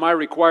question, am I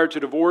required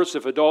to divorce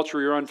if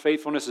adultery or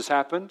unfaithfulness has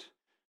happened?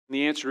 And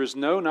the answer is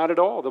no, not at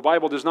all. The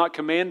Bible does not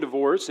command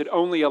divorce. It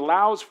only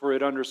allows for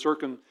it under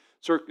certain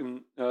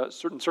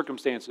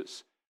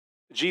circumstances.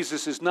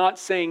 Jesus is not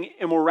saying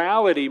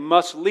immorality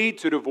must lead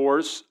to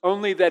divorce,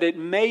 only that it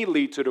may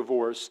lead to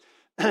divorce.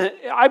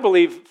 I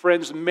believe,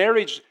 friends,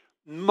 marriage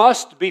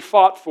must be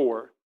fought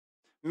for.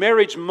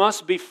 Marriage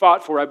must be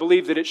fought for. I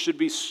believe that it should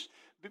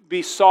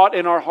be sought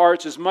in our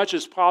hearts as much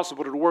as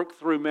possible to work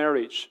through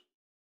marriage.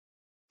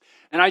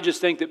 And I just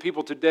think that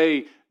people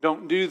today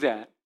don't do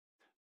that.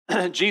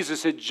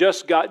 Jesus had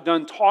just got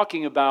done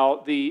talking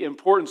about the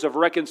importance of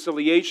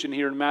reconciliation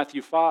here in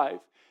Matthew 5.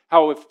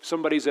 How if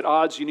somebody's at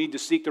odds, you need to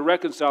seek to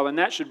reconcile, and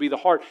that should be the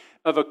heart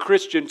of a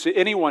Christian to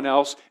anyone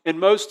else. And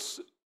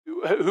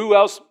who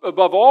else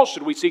above all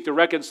should we seek to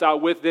reconcile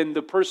with than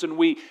the person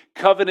we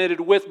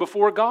covenanted with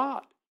before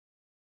God?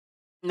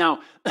 Now,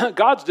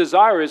 God's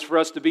desire is for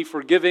us to be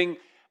forgiving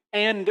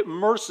and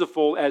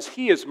merciful as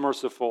He is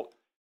merciful.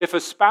 If a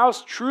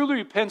spouse truly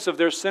repents of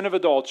their sin of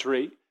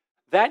adultery,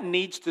 that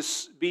needs to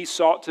be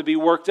sought to be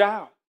worked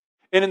out.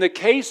 And in the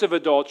case of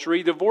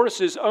adultery, divorce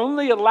is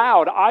only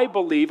allowed, I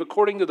believe,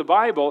 according to the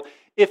Bible,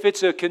 if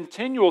it's a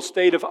continual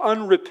state of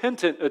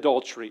unrepentant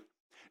adultery.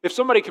 If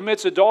somebody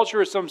commits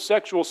adultery or some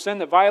sexual sin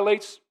that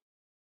violates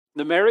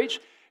the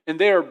marriage, and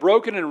they are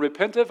broken and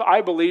repentive,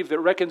 I believe that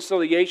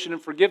reconciliation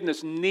and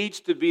forgiveness needs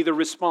to be the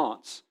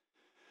response.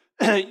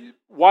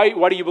 Why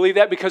do you believe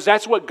that? Because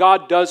that's what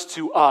God does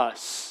to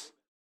us.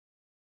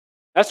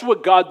 That's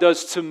what God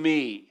does to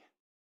me.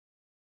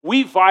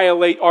 We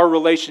violate our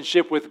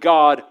relationship with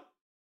God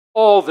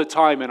all the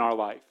time in our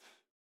life.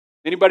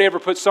 Anybody ever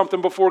put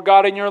something before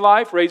God in your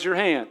life? Raise your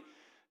hand.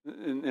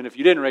 And if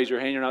you didn't raise your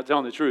hand, you're not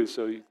telling the truth.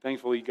 So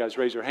thankfully, you guys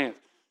raise your hand.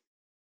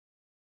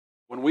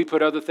 When we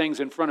put other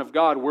things in front of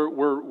God,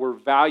 we're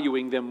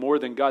valuing them more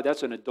than God.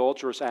 That's an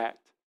adulterous act.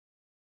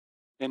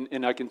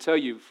 And I can tell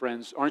you,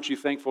 friends, aren't you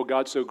thankful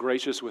God's so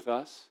gracious with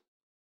us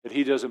that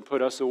He doesn't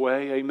put us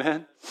away?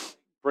 Amen?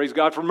 Praise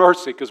God for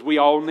mercy, because we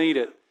all need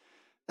it.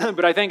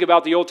 But I think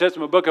about the Old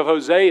Testament book of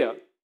Hosea.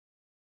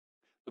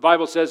 The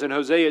Bible says in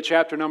Hosea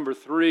chapter number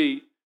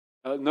 3,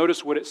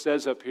 notice what it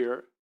says up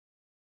here.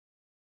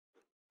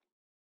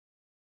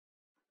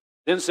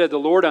 Then said the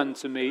Lord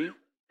unto me,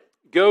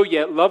 Go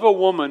yet, love a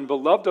woman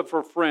beloved of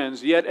her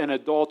friends, yet an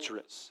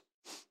adulteress.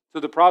 So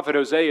the prophet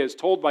Hosea is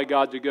told by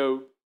God to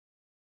go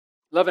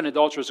love an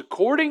adulteress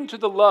according to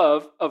the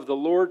love of the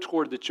Lord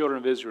toward the children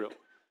of Israel.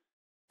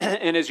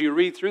 And as you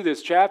read through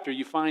this chapter,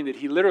 you find that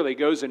he literally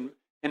goes and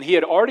he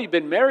had already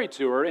been married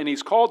to her, and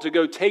he's called to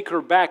go take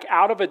her back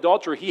out of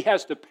adultery. He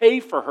has to pay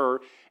for her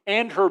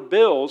and her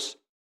bills,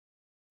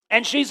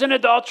 and she's an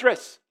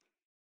adulteress.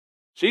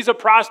 She's a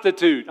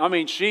prostitute. I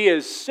mean, she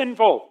is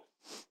sinful.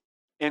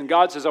 And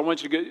God says, I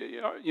want you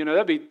to go,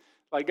 that'd be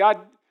like God,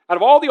 out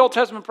of all the Old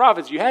Testament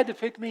prophets, you had to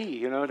pick me,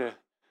 to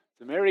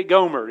marry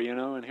Gomer,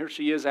 and here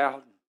she is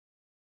out.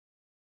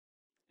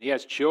 He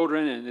has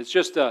children, and it's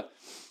just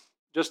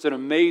just an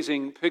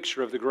amazing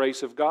picture of the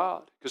grace of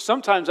God. Because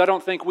sometimes I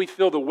don't think we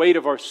feel the weight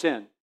of our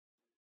sin.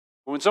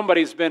 When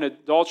somebody's been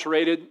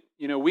adulterated,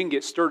 we can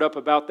get stirred up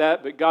about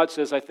that, but God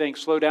says, I think,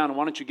 slow down, and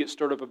why don't you get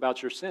stirred up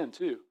about your sin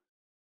too?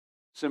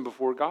 Sin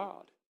before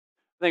God.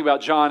 Think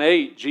about John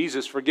 8.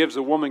 Jesus forgives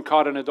a woman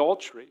caught in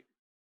adultery.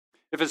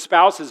 If a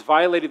spouse has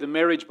violated the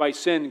marriage by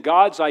sin,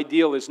 God's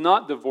ideal is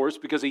not divorce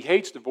because He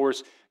hates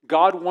divorce.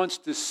 God wants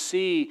to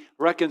see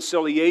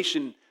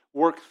reconciliation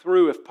work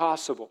through if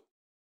possible.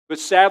 But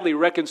sadly,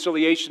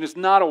 reconciliation is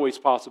not always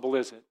possible,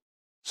 is it?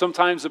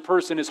 Sometimes the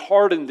person is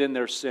hardened in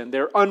their sin.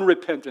 They're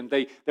unrepentant.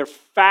 They're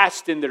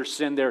fast in their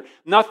sin. They're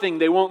nothing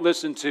they won't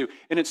listen to.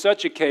 And in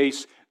such a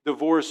case,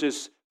 divorce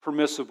is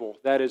permissible.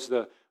 That is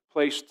the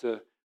place to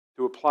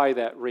apply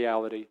that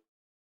reality.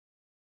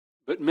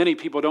 But many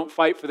people don't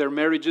fight for their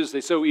marriages.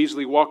 They so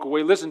easily walk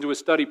away. Listen to a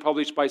study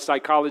published by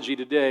Psychology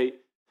Today.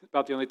 It's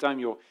about the only time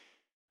you'll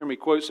hear me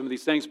quote some of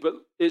these things. But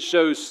it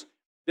shows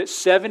that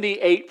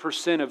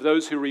 78% of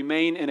those who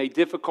remain in a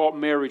difficult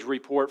marriage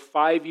report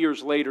 5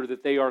 years later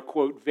that they are,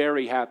 quote,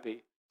 very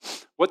happy.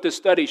 What the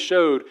study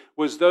showed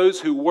was those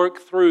who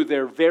worked through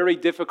their very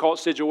difficult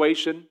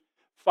situation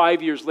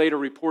 5 years later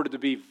reported to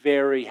be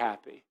very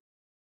happy.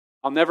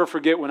 I'll never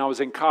forget when I was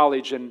in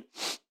college and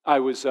I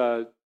was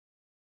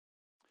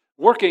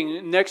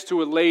working next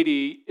to a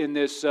lady in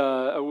this,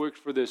 I worked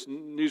for this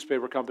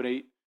newspaper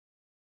company,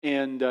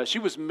 and she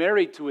was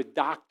married to a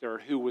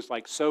doctor who was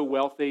like so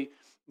wealthy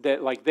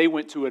that like they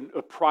went to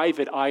a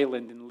private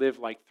island and lived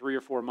like 3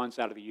 or 4 months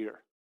out of the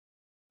year.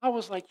 I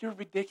was like, you're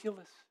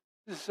ridiculous.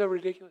 This is so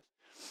ridiculous.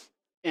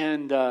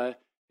 And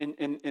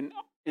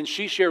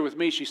she shared with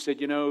me, she said,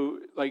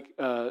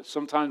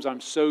 sometimes I'm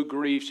so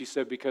grieved, she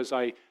said, because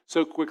I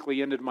so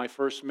quickly ended my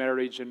first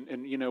marriage and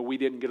we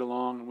didn't get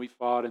along and we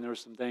fought and there were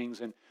some things.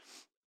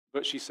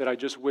 But she said, I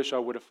just wish I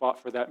would have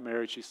fought for that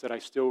marriage. She said, I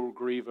still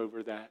grieve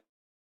over that.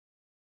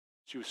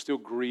 She was still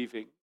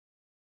grieving.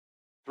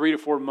 3 to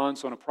 4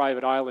 months on a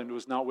private island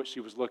was not what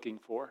she was looking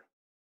for.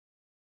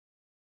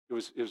 It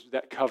was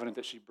that covenant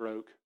that she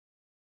broke.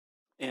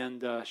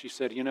 And she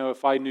said,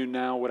 if I knew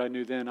now what I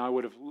knew then, I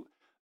would have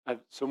had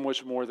so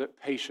much more that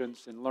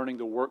patience and learning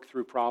to work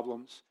through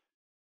problems.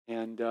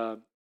 And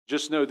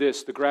just know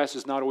this, the grass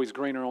is not always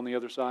greener on the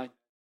other side.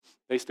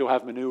 They still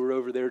have manure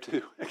over there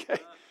too. Okay.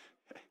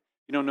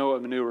 You don't know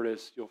what manure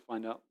is, you'll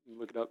find out. You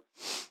look it up.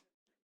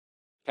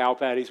 Cow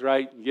patties,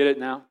 right? You get it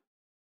now?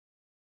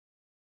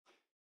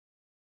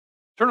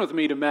 Turn with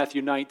me to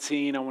Matthew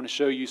 19. I want to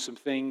show you some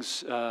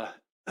things that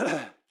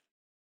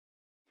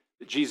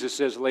Jesus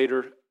says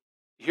later.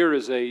 Here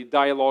is a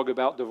dialogue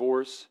about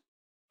divorce.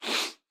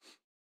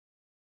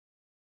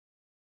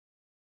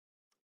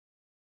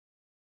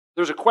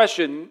 There's a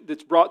question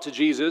that's brought to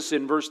Jesus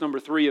in verse number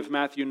 3 of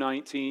Matthew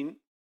 19.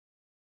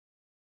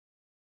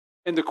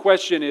 And the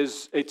question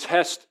is a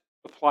test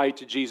applied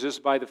to Jesus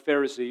by the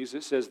Pharisees.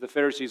 It says the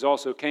Pharisees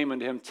also came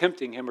unto him,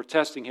 tempting him or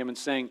testing him and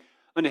saying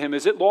unto him,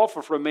 is it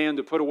lawful for a man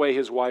to put away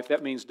his wife?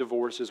 That means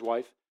divorce his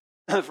wife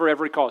for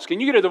every cause. Can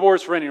you get a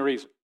divorce for any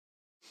reason?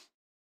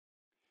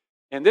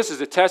 And this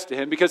is a test to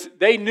him because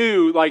they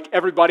knew like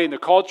everybody in the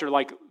culture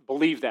like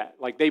believed that.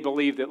 Like they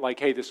believed that like,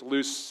 hey, this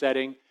loose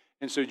setting.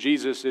 And so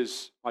Jesus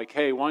is like,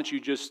 hey, why don't you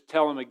just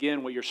tell him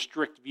again what your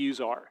strict views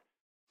are?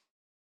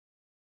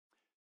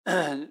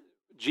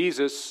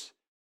 Jesus,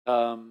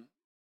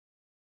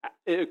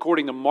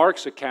 according to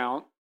Mark's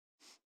account,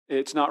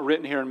 it's not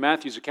written here in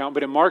Matthew's account,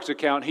 but in Mark's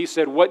account, he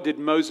said, what did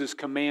Moses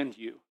command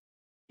you?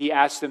 He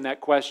asked them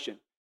that question.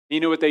 You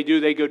know what they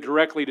do? They go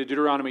directly to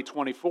Deuteronomy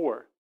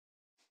 24.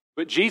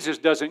 But Jesus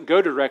doesn't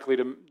go directly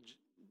to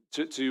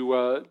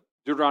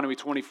Deuteronomy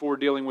 24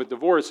 dealing with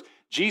divorce.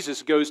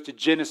 Jesus goes to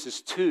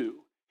Genesis 2.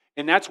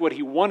 And that's what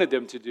he wanted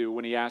them to do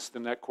when he asked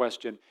them that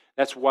question.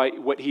 That's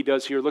what he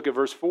does here. Look at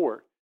verse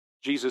 4.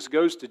 Jesus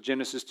goes to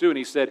Genesis 2 and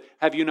he said,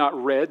 have you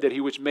not read that he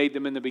which made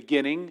them in the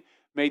beginning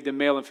made them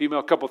male and female?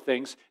 A couple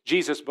things.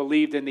 Jesus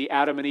believed in the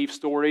Adam and Eve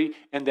story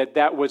and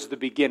that was the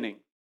beginning.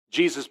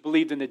 Jesus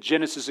believed in the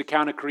Genesis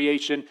account of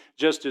creation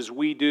just as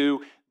we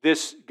do.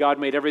 This, God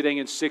made everything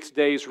in 6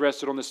 days,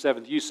 rested on the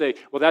seventh. You say,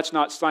 well, that's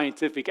not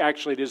scientific.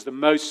 Actually, it is the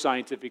most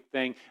scientific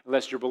thing,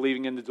 unless you're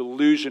believing in the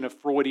delusion of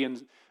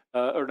Freudian,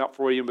 or not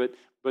Freudian, but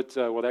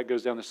that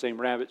goes down the same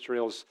rabbit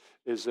trails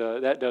as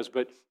that does,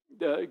 but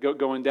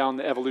going down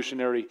the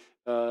evolutionary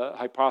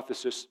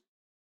hypothesis.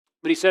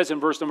 But he says in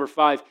verse number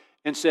 5,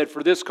 and said,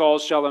 for this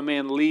cause shall a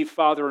man leave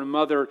father and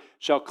mother,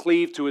 shall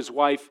cleave to his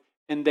wife,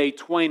 and they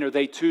twain, or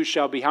they two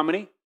shall be how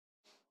many?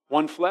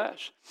 One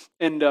flesh.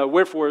 And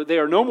wherefore they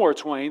are no more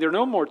twain, they're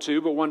no more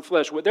two, but one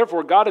flesh.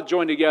 Therefore God hath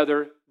joined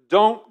together,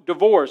 don't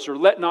divorce, or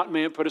let not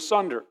man put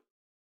asunder.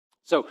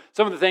 So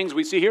some of the things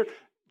we see here,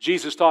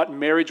 Jesus taught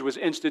marriage was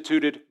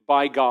instituted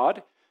by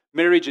God.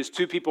 Marriage is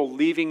two people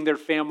leaving their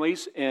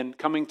families and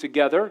coming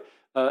together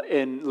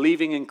and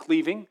leaving and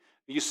cleaving.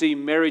 You see,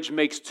 marriage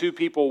makes two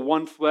people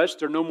one flesh.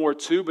 They're no more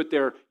two, but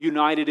they're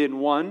united in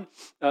one.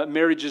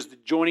 Marriage is the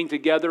joining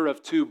together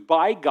of two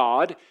by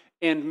God.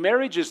 And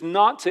marriage is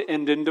not to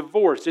end in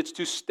divorce. It's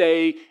to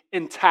stay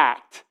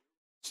intact.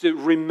 It's to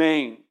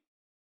remain.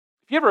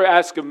 If If you ever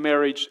ask of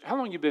marriage, how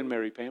long you been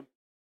married, Pam?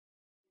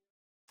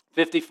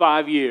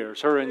 55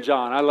 years, her and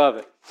John. I love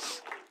it.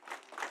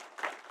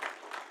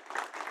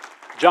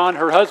 John,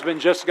 her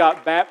husband, just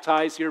got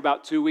baptized here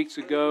about 2 weeks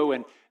ago,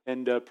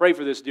 and pray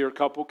for this dear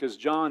couple, because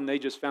John, they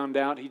just found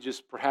out he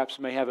just perhaps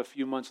may have a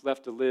few months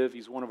left to live.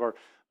 He's one of our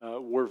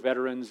war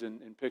veterans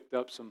and picked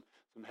up some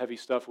heavy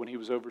stuff when he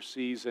was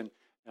overseas, and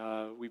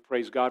we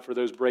praise God for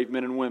those brave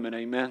men and women,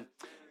 amen?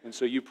 And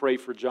so you pray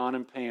for John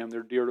and Pam.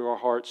 They're dear to our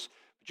hearts.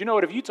 But you know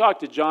what? If you talk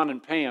to John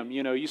and Pam,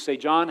 you say,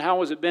 John, how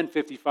has it been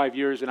 55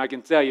 years? And I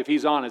can tell you, if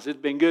he's honest, it's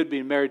been good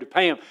being married to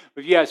Pam.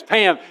 But if you ask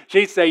Pam,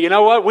 she'd say, you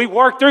know what? We've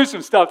worked through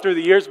some stuff through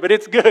the years, but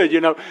it's good,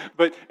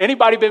 But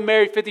anybody been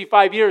married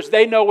 55 years,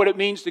 they know what it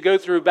means to go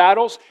through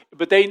battles.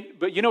 But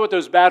you know what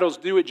those battles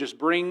do? It just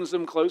brings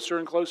them closer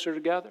and closer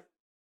together.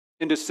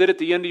 And to sit at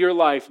the end of your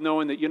life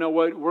knowing that, you know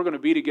what? We're going to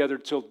be together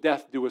till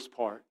death do us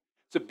part.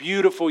 It's a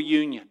beautiful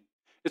union.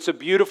 It's a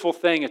beautiful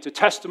thing. It's a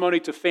testimony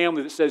to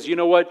family that says, you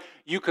know what?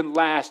 You can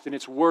last, and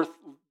it's worth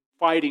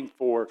fighting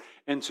for,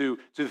 and to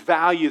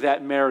value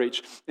that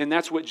marriage. And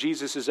that's what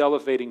Jesus is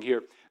elevating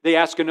here. They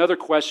ask another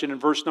question in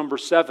verse number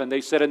 7.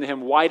 They said unto him,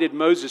 why did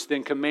Moses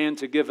then command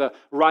to give a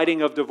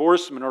writing of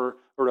divorcement or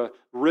a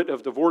writ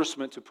of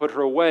divorcement to put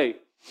her away?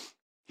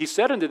 He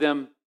said unto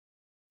them,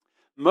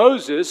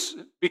 Moses,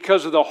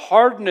 because of the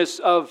hardness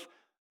of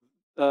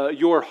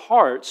your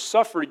hearts,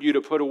 suffered you to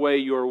put away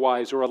your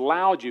wives, or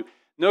allowed you.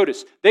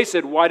 Notice, they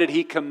said, why did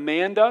he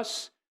command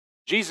us?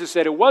 Jesus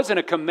said it wasn't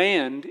a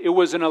command, it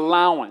was an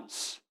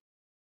allowance.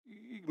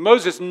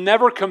 Moses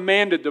never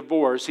commanded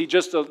divorce. He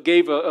just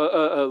gave an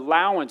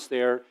allowance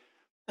there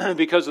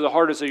because of the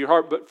hardness of your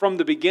heart. But from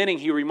the beginning,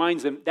 he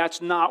reminds them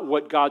that's not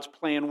what God's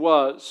plan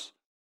was.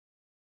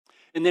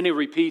 And then he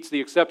repeats the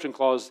exception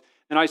clause.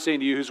 And I say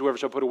unto you, whosoever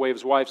shall put away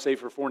his wife,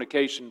 save for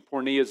fornication.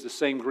 Porneia is the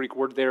same Greek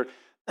word there.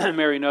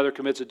 Marry another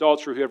commits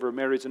adultery. Whoever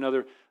marries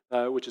another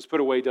which is put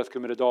away doth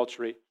commit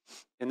adultery.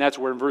 And that's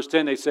where in verse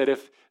 10 they said,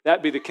 if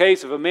that be the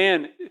case, if a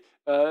man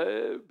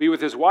be with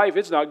his wife,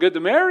 it's not good to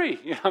marry.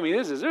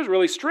 This is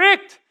really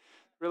strict.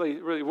 Really,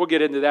 we'll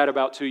get into that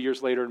about 2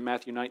 years later in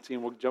Matthew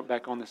 19. We'll jump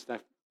back on this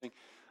thing.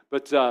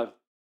 But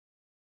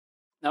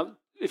now,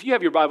 if you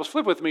have your Bibles,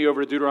 flip with me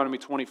over to Deuteronomy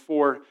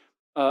 24.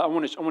 I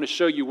want to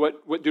show you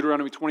what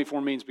Deuteronomy 24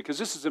 means, because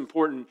this is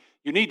important.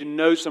 You need to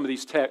know some of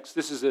these texts.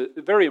 This is a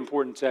very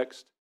important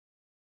text.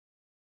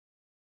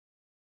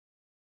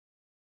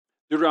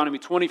 Deuteronomy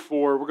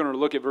 24, we're going to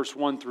look at verse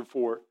 1 through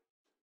 4.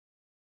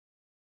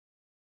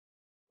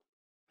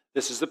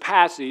 This is the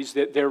passage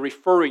that they're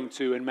referring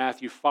to in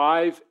Matthew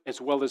 5 as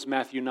well as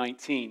Matthew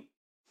 19. It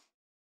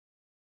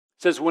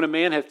says, when a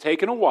man hath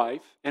taken a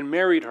wife and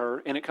married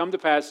her, and it come to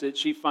pass that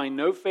she find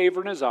no favor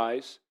in his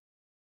eyes,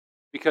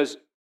 because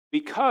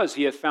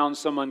he hath found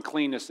some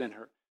uncleanness in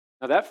her.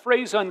 Now that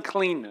phrase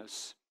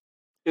uncleanness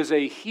is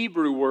a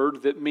Hebrew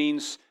word that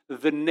means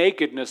the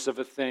nakedness of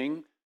a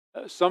thing.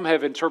 Some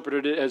have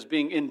interpreted it as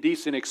being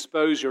indecent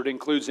exposure. It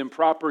includes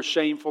improper,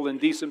 shameful,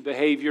 indecent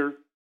behavior,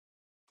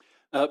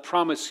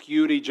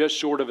 promiscuity just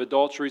short of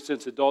adultery.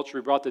 Since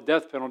adultery brought the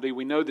death penalty,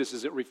 we know this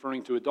isn't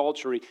referring to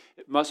adultery.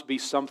 It must be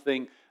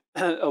something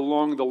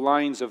along the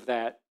lines of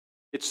that.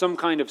 It's some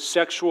kind of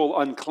sexual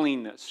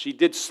uncleanness. She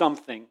did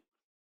something.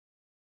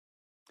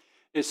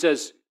 It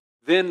says,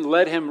 then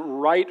let him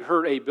write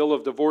her a bill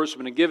of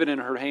divorcement and give it in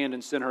her hand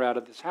and send her out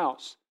of this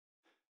house.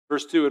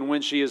 Verse 2, and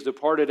when she is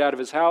departed out of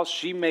his house,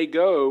 she may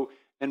go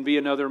and be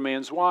another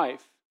man's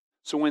wife.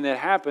 So when that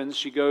happens,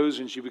 she goes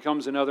and she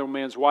becomes another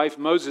man's wife.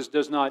 Moses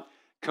does not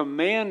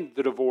command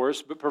the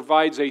divorce, but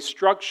provides a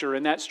structure,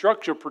 and that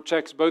structure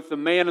protects both the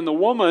man and the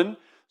woman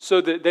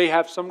so that they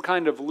have some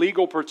kind of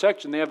legal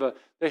protection.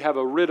 They have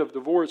a writ of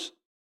divorce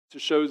to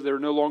show they're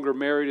no longer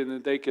married and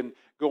that they can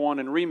go on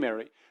and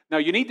remarry. Now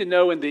you need to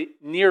know in the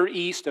Near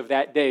East of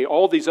that day,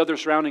 all these other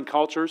surrounding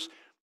cultures,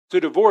 to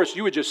divorce,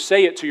 you would just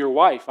say it to your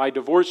wife, I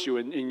divorce you,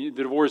 and the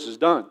divorce is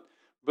done.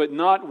 But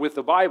not with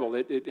the Bible.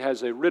 It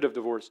has a writ of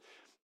divorce.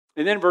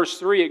 And then verse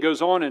 3, it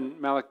goes on in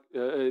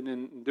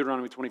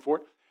Deuteronomy 24.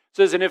 It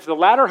says, and if the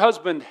latter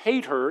husband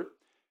hate her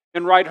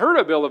and write her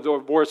a bill of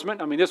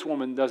divorcement, this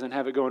woman doesn't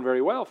have it going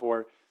very well for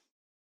her,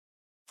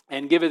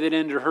 and giveth it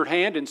into her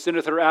hand and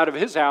sendeth her out of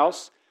his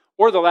house,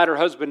 or the latter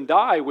husband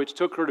die, which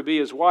took her to be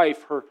his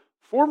wife, her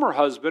former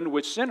husband,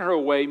 which sent her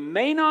away,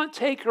 may not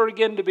take her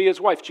again to be his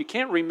wife. She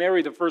can't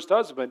remarry the first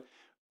husband.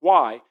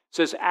 Why? It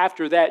says,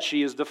 after that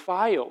she is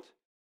defiled.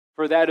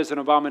 For that is an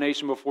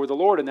abomination before the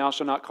Lord, and thou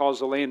shalt not cause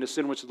the land to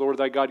sin which the Lord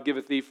thy God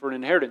giveth thee for an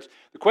inheritance.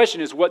 The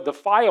question is, what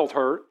defiled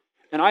her?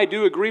 And I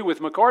do agree with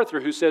MacArthur,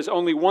 who says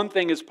only one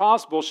thing is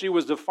possible. She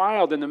was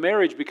defiled in the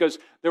marriage because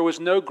there was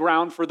no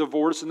ground for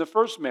divorce in the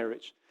first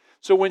marriage.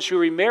 So when she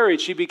remarried,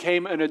 she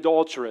became an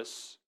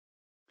adulteress.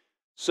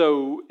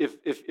 So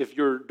if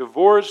you're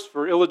divorced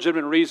for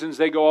illegitimate reasons,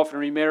 they go off and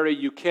remarry,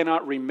 you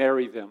cannot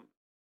remarry them.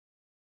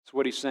 That's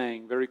what he's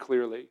saying very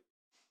clearly.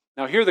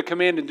 Now here the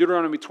command in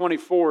Deuteronomy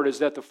 24 is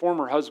that the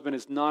former husband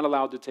is not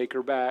allowed to take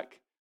her back.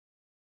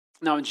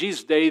 Now in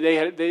Jesus' day,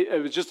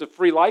 it was just a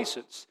free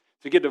license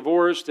to get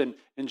divorced, and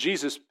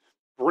Jesus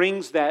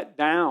brings that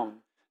down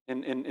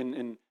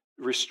and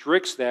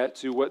restricts that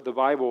to what the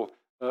Bible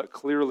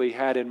clearly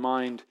had in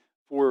mind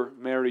for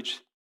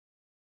marriage.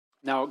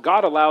 Now,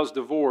 God allows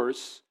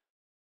divorce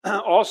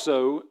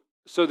also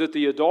so that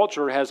the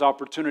adulterer has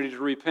opportunity to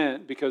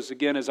repent, because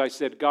again, as I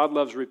said, God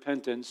loves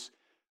repentance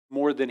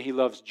more than He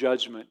loves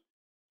judgment.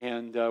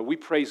 And we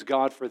praise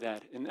God for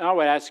that. And I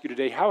would ask you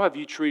today, how have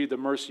you treated the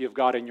mercy of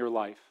God in your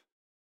life?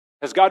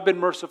 Has God been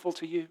merciful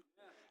to you?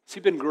 Has He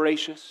been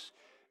gracious?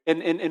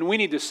 And we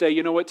need to say,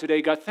 you know what,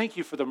 today, God, thank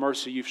you for the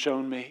mercy you've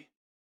shown me.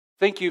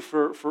 Thank you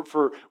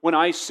for when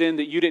I sinned,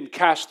 that you didn't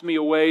cast me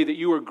away, that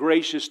you were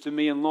gracious to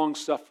me and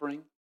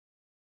long-suffering.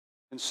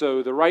 And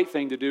so the right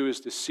thing to do is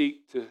to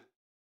seek to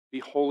be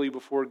holy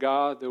before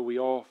God, though we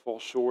all fall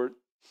short.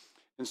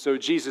 And so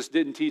Jesus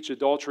didn't teach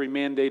adultery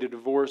mandated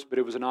divorce, but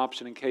it was an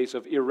option in case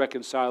of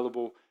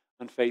irreconcilable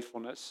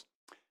unfaithfulness.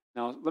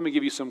 Now, let me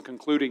give you some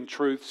concluding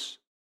truths.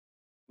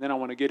 Then I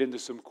want to get into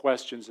some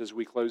questions as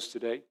we close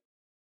today.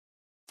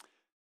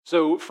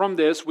 So from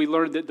this, we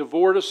learned that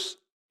divorce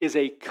is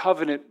a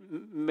covenant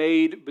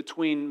made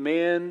between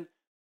man,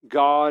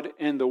 God,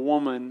 and the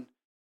woman.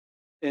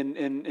 And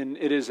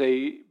it is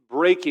a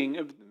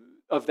breaking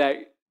of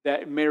that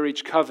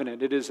marriage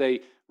covenant. It is a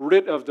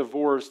writ of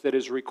divorce that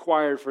is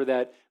required for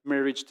that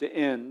marriage to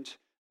end.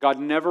 God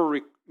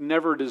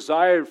never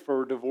desired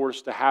for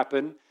divorce to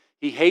happen.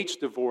 He hates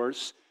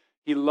divorce.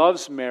 He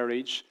loves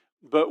marriage.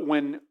 But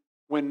when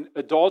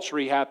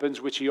adultery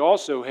happens, which He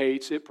also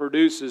hates, it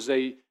produces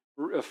a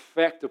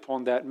effect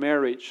upon that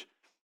marriage.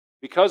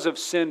 Because of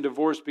sin,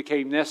 divorce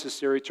became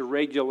necessary to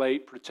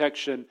regulate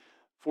protection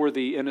for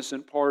the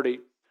innocent party.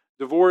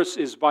 Divorce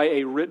is by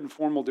a written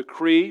formal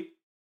decree.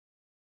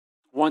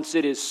 Once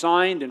it is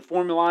signed and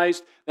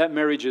formalized, that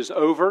marriage is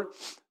over.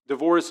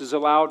 Divorce is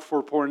allowed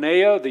for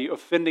porneia. The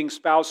offending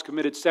spouse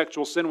committed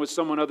sexual sin with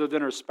someone other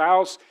than her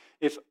spouse.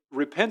 If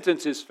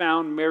repentance is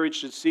found, marriage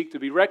should seek to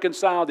be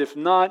reconciled. If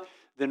not,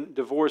 then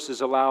divorce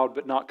is allowed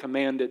but not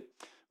commanded.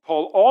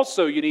 Paul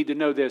also, you need to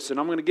know this, and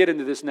I'm going to get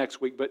into this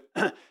next week, but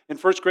in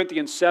 1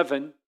 Corinthians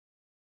 7,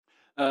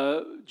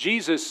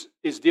 Jesus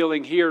is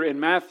dealing here in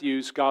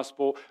Matthew's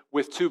gospel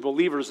with two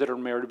believers that are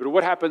married. But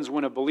what happens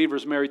when a believer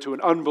is married to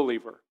an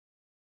unbeliever?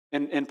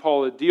 And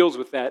Paul deals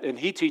with that, and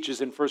he teaches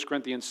in 1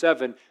 Corinthians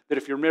 7 that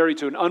if you're married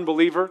to an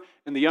unbeliever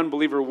and the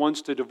unbeliever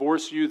wants to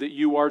divorce you, that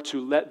you are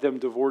to let them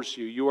divorce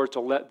you. You are to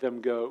let them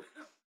go.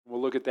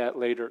 We'll look at that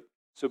later.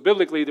 So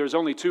biblically, there's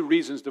only two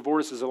reasons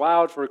divorce is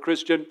allowed for a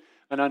Christian: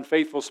 an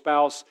unfaithful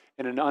spouse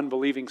and an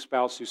unbelieving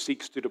spouse who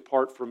seeks to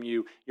depart from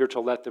you. You're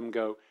to let them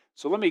go.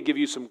 So let me give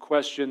you some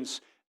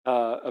questions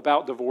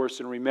about divorce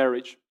and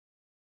remarriage.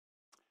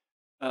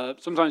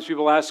 Sometimes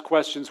people ask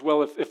questions,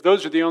 well, if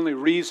those are the only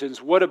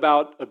reasons, what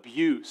about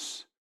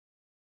abuse?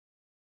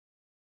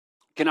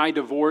 Can I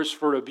divorce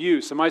for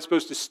abuse? Am I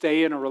supposed to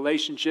stay in a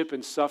relationship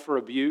and suffer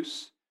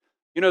abuse?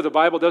 You know, the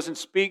Bible doesn't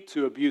speak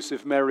to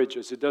abusive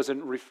marriages. It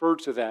doesn't refer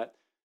to that.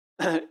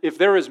 If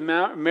there is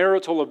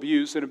marital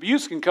abuse, and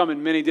abuse can come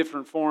in many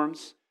different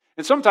forms,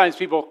 and sometimes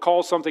people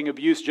call something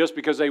abuse just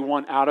because they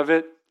want out of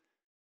it.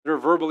 They're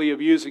verbally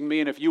abusing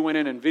me, and if you went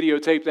in and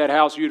videotaped that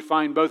house, you'd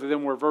find both of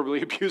them were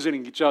verbally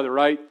abusing each other,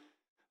 right?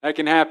 That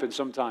can happen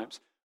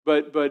sometimes.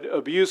 But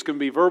abuse can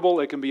be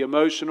verbal, it can be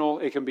emotional,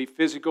 it can be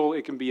physical,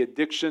 it can be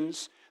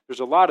addictions.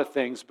 There's a lot of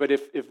things. But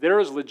if there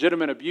is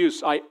legitimate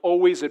abuse, I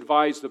always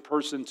advise the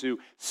person to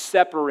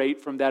separate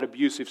from that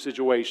abusive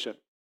situation.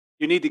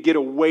 You need to get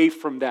away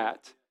from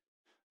that.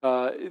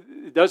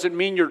 It doesn't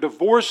mean you're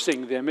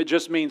divorcing them. It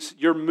just means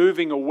you're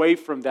moving away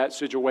from that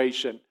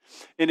situation.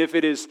 And if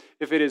it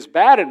is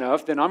bad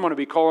enough, then I'm going to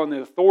be calling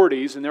the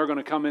authorities, and they're going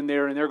to come in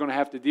there and they're going to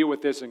have to deal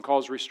with this and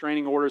cause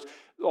restraining orders.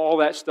 All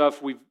that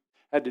stuff, we've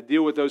had to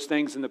deal with those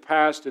things in the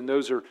past, and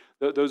those are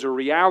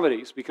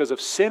realities because of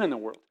sin in the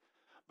world.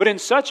 But in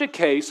such a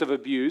case of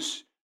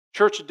abuse,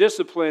 church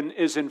discipline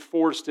is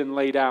enforced and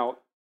laid out.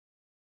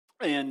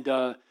 And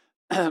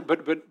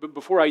but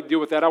before I deal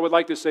with that, I would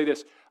like to say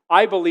this.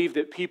 I believe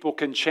that people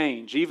can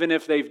change, even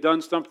if they've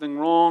done something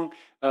wrong,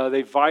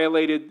 they've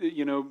violated,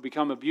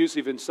 become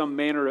abusive in some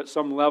manner at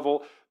some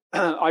level.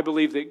 I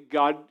believe that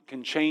God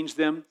can change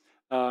them,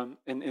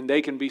 and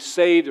they can be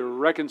saved or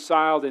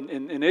reconciled,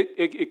 and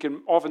it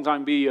can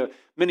oftentimes be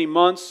many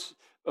months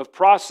of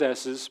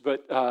processes,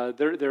 but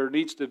there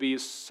needs to be a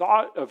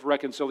sort of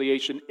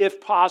reconciliation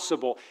if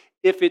possible,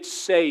 if it's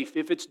safe,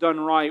 if it's done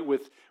right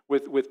with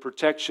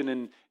protection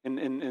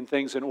and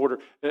things in order.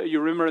 You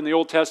remember in the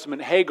Old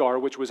Testament, Hagar,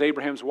 which was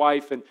Abraham's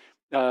wife and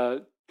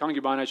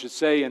concubine, I should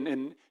say,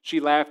 and she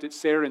laughed at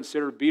Sarah, and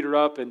Sarah beat her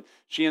up, and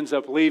she ends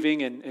up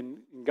leaving, and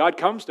God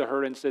comes to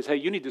her and says, hey,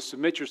 you need to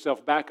submit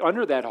yourself back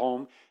under that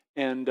home,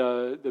 and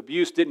the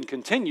abuse didn't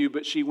continue,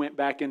 but she went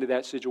back into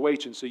that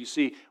situation. So you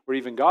see where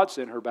even God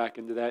sent her back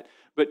into that.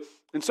 But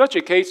in such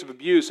a case of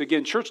abuse,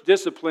 again, church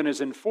discipline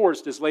is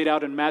enforced as laid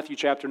out in Matthew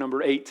chapter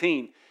number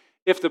 18.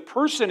 If the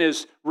person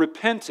is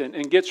repentant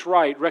and gets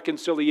right,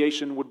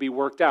 reconciliation would be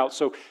worked out.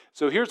 So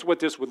here's what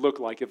this would look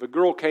like. If a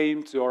girl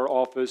came to our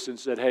office and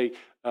said, hey,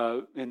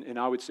 and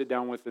I would sit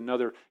down with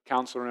another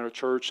counselor in our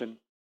church, and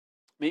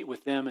meet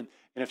with them. And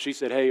if she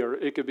said, hey, or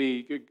it could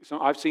be,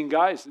 I've seen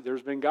guys,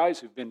 there's been guys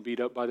who've been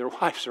beat up by their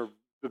wives or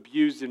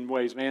abused in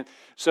ways, man.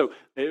 So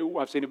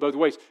I've seen it both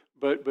ways.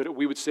 But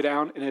we would sit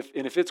down, and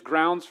if it's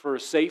grounds for a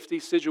safety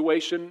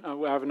situation,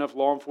 I have enough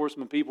law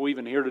enforcement people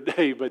even here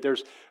today, but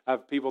I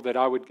have people that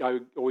I would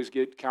always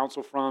get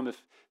counsel from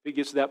if it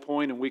gets to that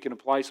point, and we can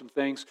apply some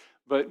things.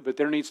 But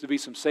there needs to be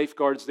some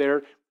safeguards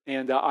there,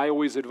 and I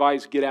always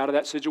advise get out of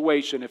that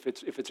situation. If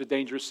it's a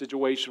dangerous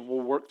situation, we'll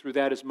work through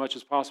that as much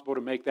as possible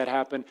to make that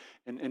happen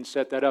and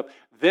set that up.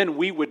 Then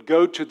we would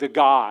go to the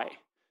guy.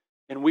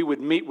 And we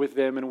would meet with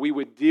them and we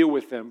would deal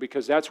with them,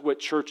 because that's what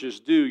churches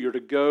do. You're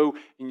to go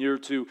and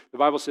the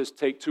Bible says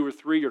take 2 or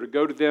 3, you're to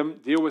go to them,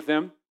 deal with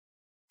them.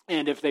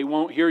 And if they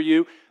won't hear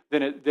you,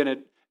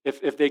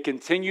 if they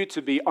continue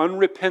to be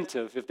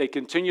unrepentive, if they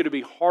continue to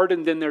be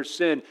hardened in their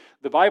sin,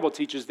 the Bible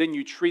teaches then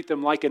you treat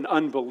them like an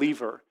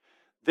unbeliever.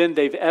 Then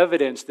they've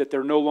evidenced that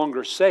they're no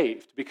longer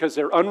saved because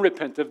they're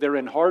unrepentant, they're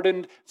in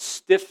hardened,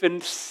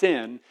 stiffened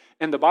sin.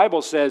 And the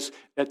Bible says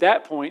at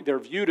that point they're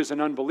viewed as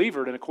an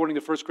unbeliever. And according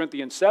to 1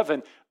 Corinthians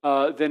 7,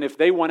 then if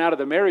they want out of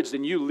the marriage,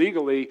 then you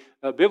legally,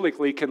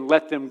 biblically can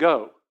let them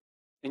go.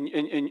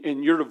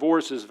 And your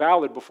divorce is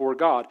valid before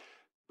God.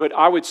 But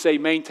I would say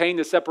maintain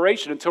the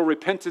separation until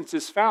repentance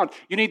is found.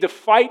 You need to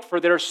fight for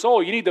their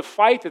soul. You need to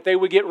fight that they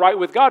would get right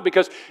with God.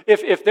 Because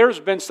if there's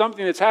been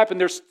something that's happened,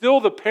 they're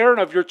still the parent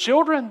of your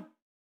children.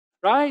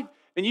 Right?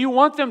 And you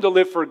want them to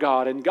live for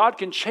God, and God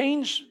can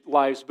change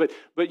lives. But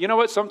you know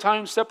what?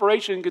 Sometimes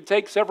separation could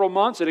take several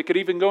months, and it could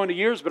even go into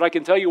years. But I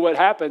can tell you what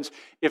happens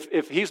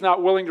if he's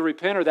not willing to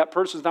repent, or that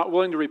person's not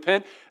willing to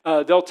repent.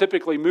 They'll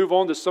typically move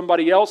on to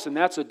somebody else, and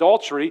that's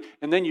adultery.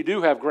 And then you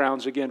do have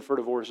grounds again for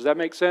divorce. Does that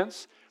make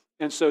sense?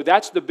 And so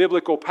that's the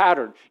biblical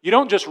pattern. You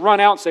don't just run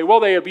out and say,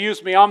 well, they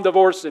abused me, I'm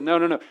divorcing.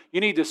 No.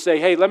 You need to say,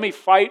 hey, let me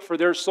fight for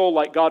their soul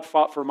like God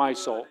fought for my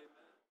soul.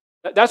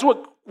 That's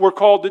what we're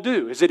called to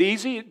do. Is it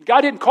easy?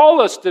 God didn't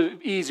call us to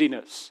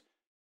easiness.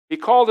 He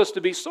called us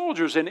to be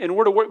soldiers, and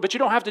we're to work, but you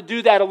don't have to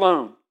do that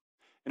alone.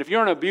 And if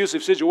you're in an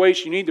abusive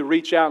situation, you need to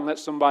reach out and let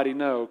somebody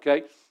know,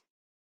 okay?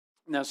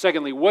 Now,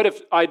 secondly, what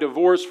if I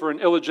divorced for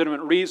an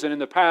illegitimate reason in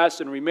the past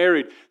and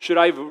remarried? Should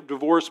I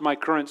divorce my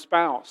current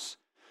spouse?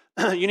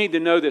 You need to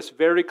know this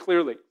very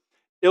clearly.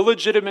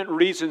 Illegitimate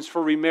reasons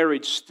for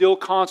remarriage still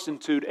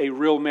constitute a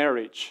real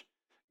marriage.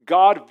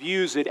 God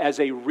views it as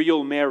a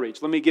real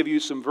marriage. Let me give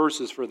you some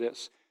verses for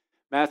this.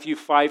 Matthew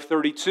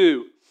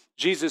 5:32.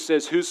 Jesus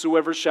says,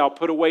 whosoever shall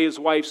put away his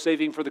wife,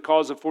 saving for the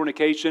cause of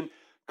fornication,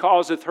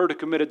 causeth her to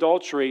commit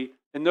adultery.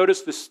 And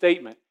notice the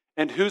statement.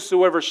 And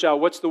whosoever shall,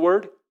 what's the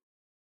word?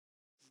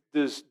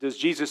 Does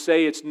Jesus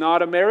say it's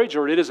not a marriage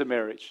or it is a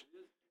marriage?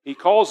 He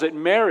calls it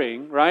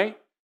marrying, right?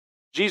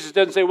 Jesus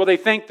doesn't say, well, they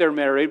think they're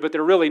married, but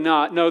they're really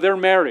not. No, they're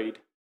married.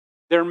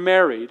 They're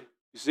married.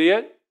 You see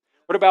it?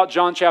 What about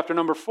John chapter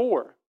number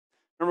 4?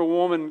 Remember a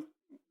woman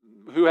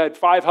who had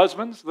 5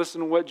 husbands?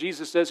 Listen to what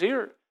Jesus says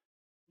here.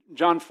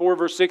 John 4,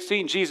 verse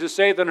 16, Jesus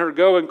saith unto her,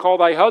 go and call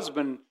thy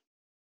husband,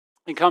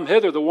 and come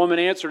hither. The woman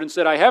answered and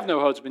said, I have no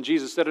husband.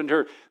 Jesus said unto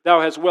her,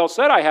 thou hast well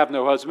said, I have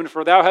no husband,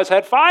 for thou hast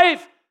had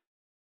 5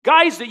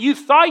 guys that you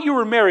thought you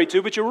were married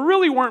to, but you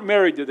really weren't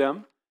married to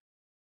them.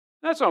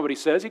 That's not what he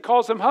says. He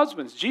calls them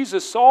husbands.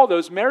 Jesus saw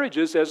those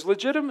marriages as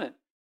legitimate.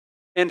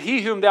 And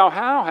he whom thou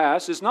now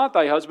hast is not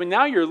thy husband.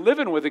 Now you're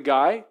living with a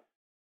guy,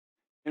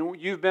 and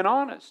you've been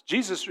honest.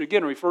 Jesus,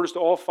 again, refers to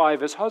all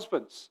 5 as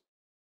husbands.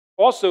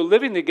 Also,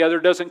 living together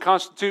doesn't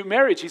constitute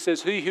marriage. He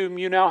says, he whom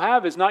you now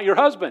have is not your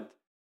husband.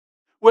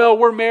 Well,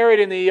 we're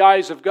married in the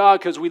eyes of God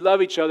because we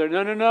love each other.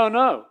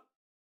 No.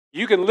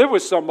 You can live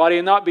with somebody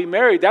and not be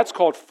married. That's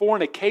called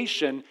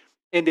fornication,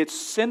 and it's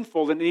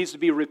sinful and it needs to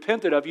be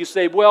repented of. You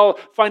say, well,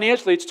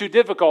 financially it's too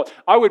difficult.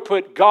 I would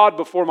put God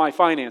before my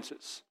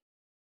finances.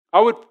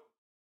 I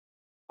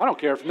don't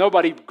care if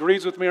nobody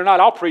agrees with me or not.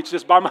 I'll preach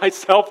this by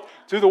myself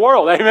to the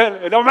world. Amen.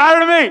 It don't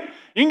matter to me.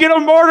 You can get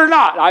on board or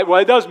not.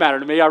 Well, it does matter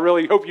to me. I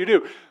really hope you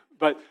do.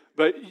 But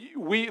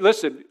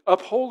listen,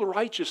 uphold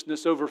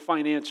righteousness over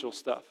financial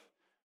stuff.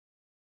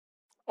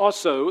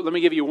 Also, let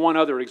me give you one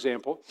other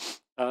example.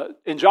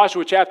 In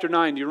Joshua chapter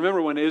 9, do you remember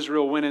when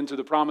Israel went into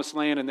the promised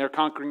land and they're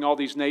conquering all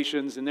these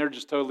nations and they're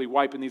just totally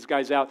wiping these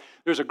guys out?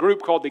 There's a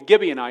group called the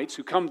Gibeonites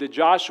who come to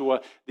Joshua,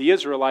 the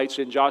Israelites,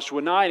 in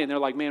Joshua 9, and they're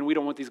like, man, we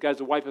don't want these guys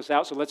to wipe us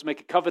out, so let's make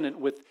a covenant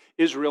with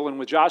Israel and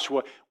with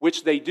Joshua,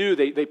 which they do.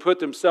 They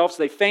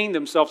feigned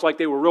themselves like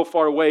they were real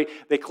far away.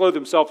 They clothed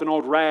themselves in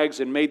old rags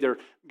and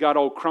got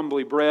old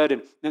crumbly bread.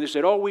 And then they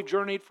said, oh, we've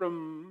journeyed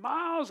from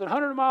miles and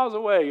 100 miles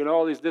away,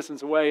 all these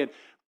distance away.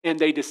 And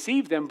they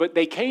deceived them, but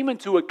they came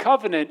into a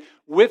covenant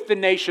with the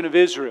nation of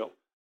Israel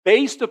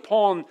based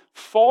upon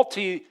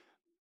faulty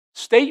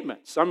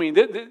statements. I mean,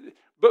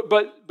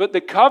 but the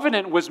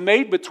covenant was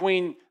made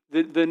between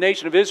the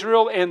nation of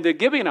Israel and the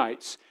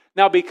Gibeonites.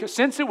 Now,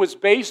 since it was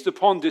based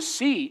upon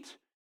deceit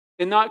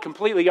and not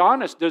completely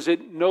honest, does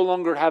it no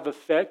longer have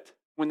effect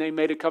when they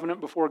made a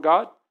covenant before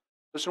God?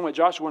 Listen to what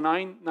Joshua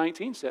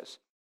 9:19 says.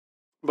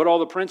 But all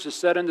the princes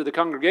said unto the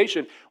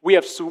congregation, we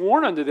have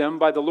sworn unto them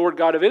by the Lord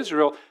God of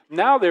Israel,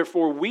 now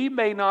therefore we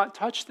may not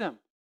touch them.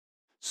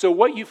 So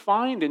what you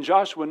find in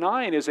Joshua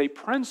 9 is a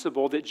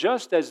principle that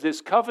just as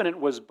this covenant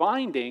was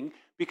binding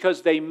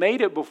because they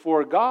made it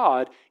before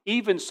God,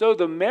 even so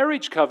the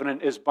marriage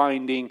covenant is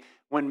binding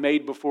when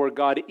made before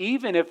God,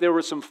 even if there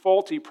was some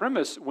faulty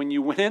premise when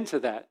you went into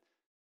that.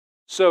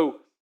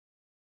 So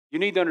you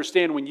need to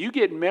understand when you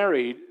get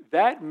married,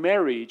 that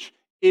marriage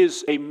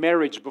is a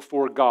marriage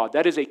before God.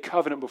 That is a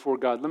covenant before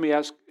God. Let me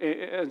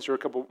answer a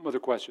couple other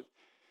questions.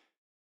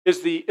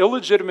 Is the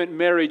illegitimate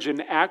marriage an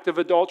act of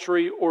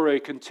adultery or a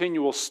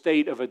continual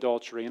state of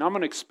adultery? And I'm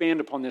going to expand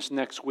upon this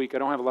next week. I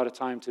don't have a lot of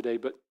time today,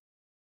 but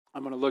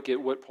I'm going to look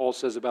at what Paul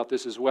says about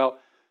this as well.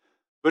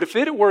 But if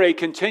it were a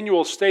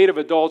continual state of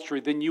adultery,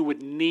 then you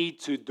would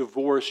need to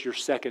divorce your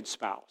second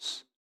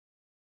spouse.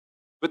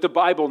 But the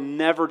Bible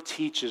never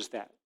teaches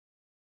that.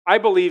 I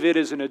believe it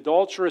is an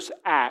adulterous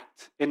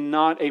act and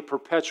not a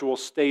perpetual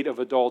state of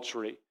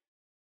adultery.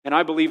 And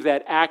I believe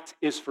that act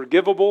is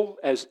forgivable,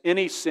 as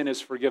any sin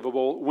is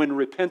forgivable, when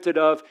repented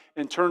of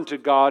and turned to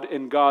God,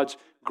 and God's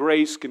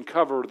grace can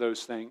cover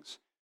those things.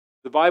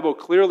 The Bible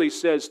clearly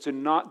says to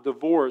not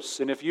divorce,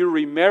 and if you're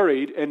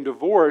remarried and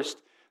divorced,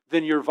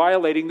 then you're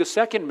violating the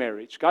second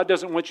marriage. God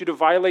doesn't want you to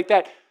violate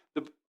that.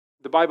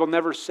 The Bible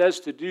never says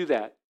to do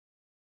that.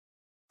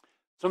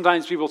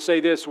 Sometimes people say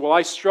this, well,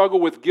 I struggle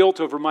with guilt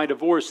over my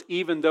divorce,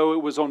 even though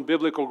it was on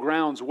biblical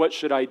grounds. What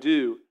should I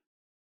do?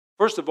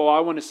 First of all,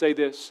 I want to say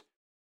this.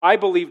 I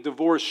believe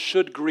divorce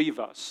should grieve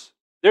us.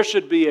 There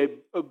should be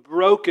a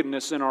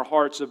brokenness in our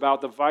hearts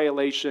about the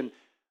violation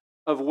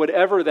of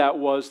whatever that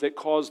was that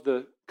caused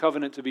the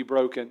covenant to be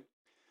broken.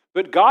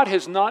 But God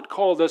has not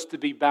called us to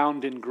be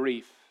bound in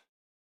grief.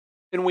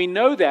 And we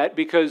know that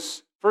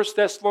because 1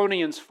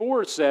 Thessalonians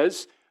 4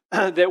 says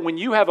that when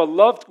you have a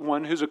loved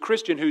one who's a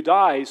Christian who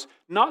dies,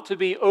 not to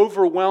be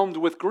overwhelmed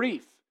with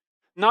grief,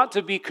 not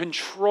to be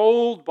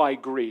controlled by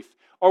grief.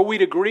 Are we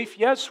to grieve?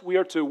 Yes, we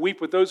are to weep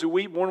with those who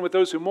weep, mourn with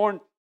those who mourn.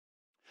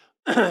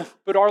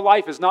 But our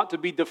life is not to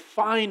be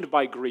defined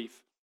by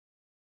grief.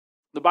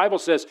 The Bible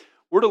says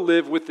we're to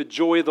live with the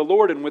joy of the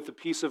Lord and with the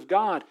peace of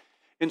God.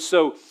 And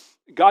so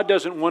God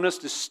doesn't want us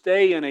to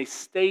stay in a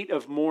state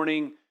of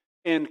mourning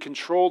and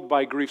controlled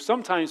by grief.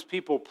 Sometimes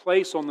people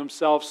place on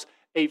themselves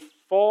a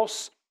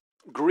false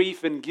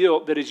grief and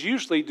guilt that is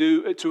usually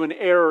due to an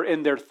error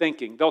in their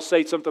thinking. They'll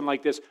say something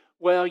like this,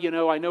 well,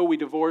 I know we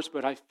divorced,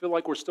 but I feel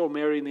like we're still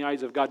married in the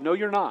eyes of God. No,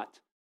 you're not.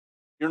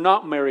 You're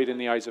not married in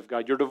the eyes of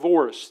God. You're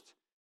divorced.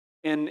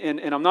 And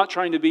I'm not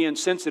trying to be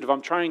insensitive.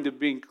 I'm trying to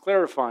be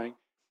clarifying.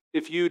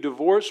 If you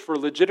divorce for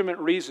legitimate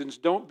reasons,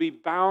 don't be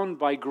bound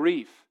by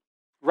grief.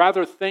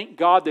 Rather, thank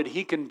God that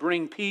He can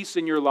bring peace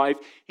in your life.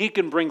 He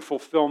can bring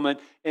fulfillment,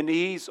 and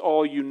He's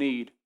all you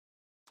need.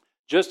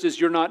 Just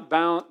as you're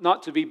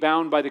not to be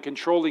bound by the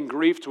controlling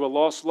grief to a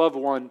lost loved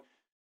one,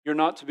 you're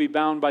not to be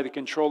bound by the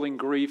controlling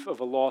grief of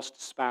a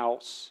lost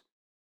spouse.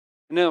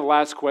 And then the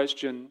last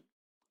question,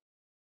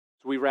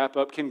 as we wrap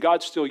up, can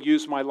God still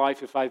use my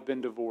life if I've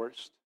been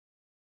divorced?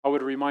 I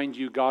would remind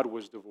you God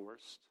was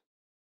divorced.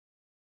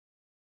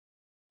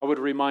 I would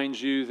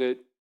remind you that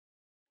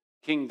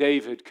King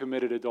David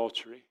committed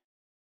adultery.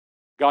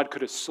 God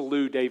could have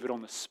slew David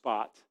on the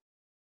spot,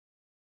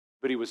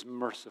 but He was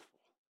merciful.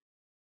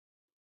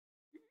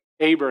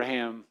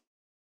 Abraham,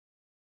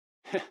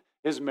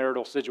 his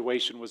marital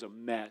situation was a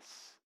mess.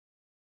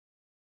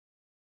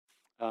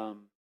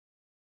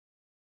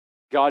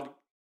 God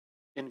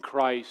in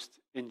Christ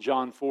in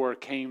John 4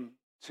 came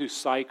to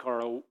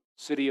Sychar, a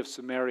city of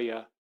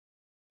Samaria,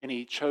 and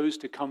He chose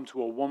to come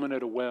to a woman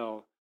at a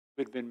well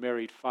who had been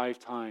married 5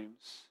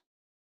 times.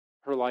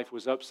 Her life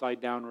was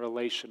upside down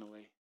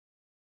relationally,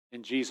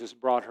 and Jesus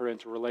brought her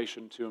into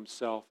relation to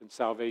Himself and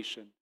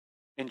salvation,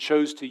 and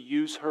chose to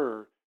use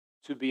her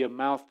to be a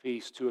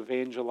mouthpiece to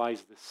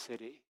evangelize the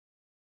city.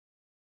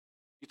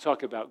 You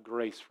talk about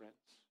grace, friends.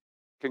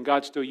 Can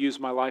God still use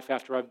my life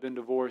after I've been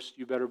divorced?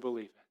 You better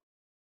believe it.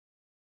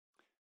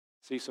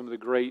 See some of the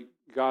great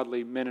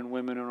godly men and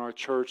women in our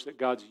church that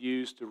God's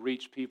used to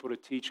reach people, to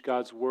teach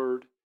God's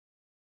word.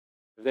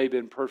 Have they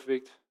been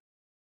perfect?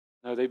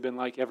 No, they've been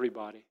like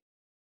everybody.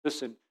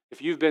 Listen,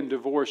 if you've been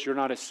divorced, you're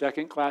not a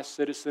second-class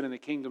citizen in the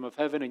kingdom of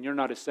heaven, and you're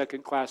not a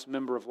second-class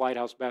member of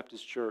Lighthouse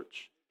Baptist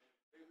Church.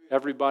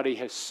 Everybody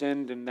has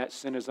sinned, and that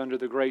sin is under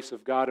the grace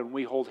of God, and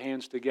we hold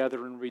hands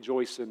together and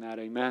rejoice in that.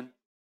 Amen?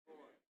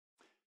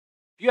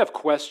 If you have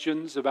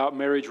questions about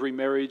marriage,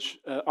 remarriage,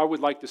 I would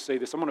like to say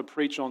this. I'm going to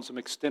preach on some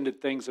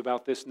extended things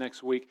about this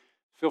next week.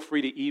 Feel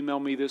free to email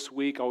me this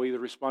week. I'll either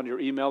respond to your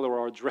email or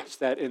I'll address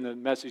that in the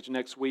message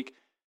next week.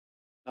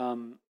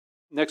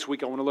 Next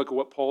week, I want to look at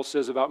what Paul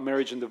says about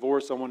marriage and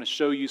divorce. I want to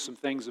show you some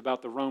things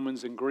about the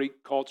Romans and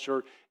Greek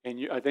culture,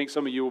 and I think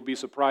some of you will be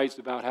surprised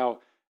about how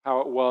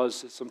it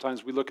was.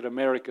 Sometimes we look at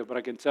America, but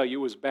I can tell you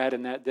it was bad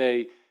in that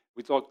day.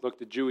 We looked at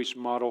the Jewish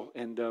model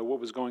and what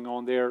was going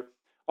on there.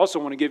 Also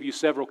want to give you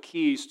several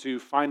keys to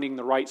finding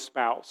the right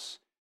spouse,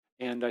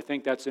 and I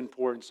think that's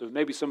important. So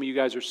maybe some of you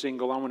guys are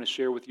single. I want to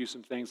share with you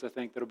some things I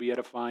think that will be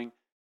edifying.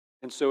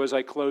 And so as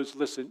I close,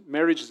 listen,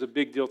 marriage is a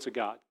big deal to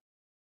God.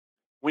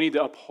 We need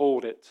to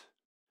uphold it.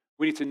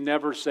 We need to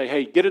never say,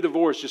 hey, get a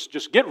divorce,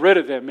 just get rid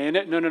of them, man.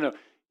 No.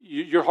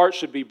 Your heart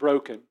should be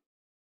broken.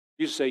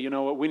 You say, you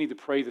know what, we need to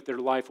pray that their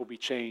life will be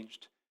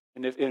changed.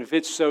 And if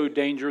it's so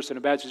dangerous and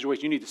a bad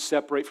situation, you need to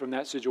separate from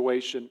that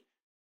situation.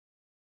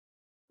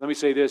 Let me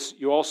say this,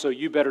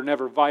 you better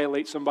never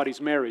violate somebody's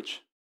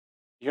marriage.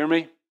 You hear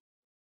me?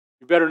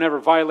 You better never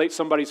violate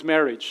somebody's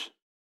marriage.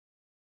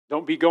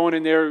 Don't be going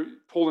in there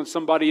pulling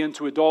somebody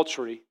into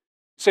adultery. You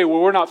say,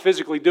 well, we're not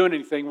physically doing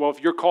anything. Well,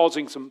 if you're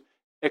causing some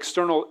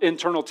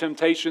internal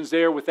temptations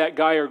there with that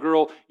guy or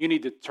girl, you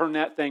need to turn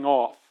that thing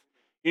off.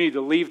 You need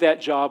to leave that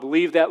job,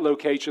 leave that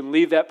location,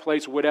 leave that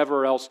place,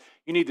 whatever else.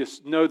 You need to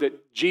know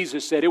that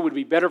Jesus said it would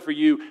be better for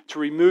you to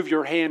remove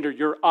your hand or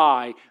your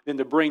eye than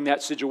to bring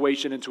that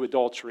situation into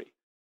adultery.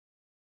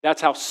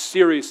 That's how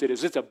serious it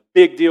is. It's a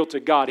big deal to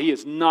God. He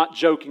is not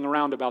joking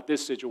around about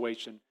this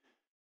situation.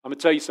 I'm going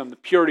to tell you something.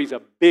 Purity is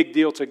a big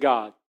deal to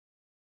God.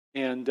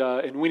 And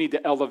we need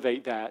to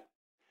elevate that.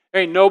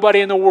 There ain't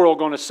nobody in the world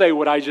going to say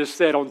what I just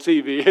said on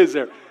TV, is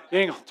there? You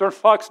ain't going to turn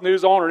Fox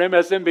News on or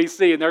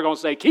MSNBC and they're going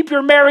to say, keep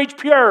your marriage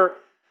pure.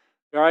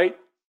 All right?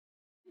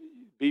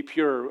 Be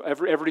pure.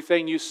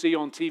 Everything you see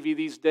on TV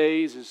these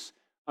days is,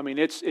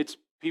 it's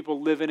people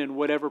living in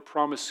whatever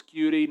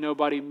promiscuity,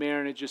 nobody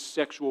marrying, it's just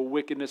sexual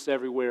wickedness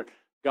everywhere.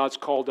 God's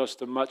called us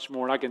to much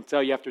more. And I can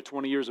tell you after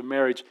 20 years of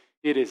marriage,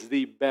 it is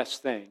the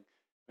best thing.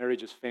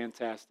 Marriage is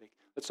fantastic.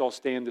 Let's all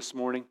stand this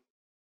morning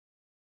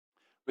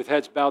with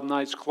heads bowed and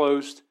eyes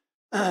closed.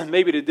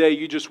 Maybe today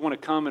you just want to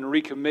come and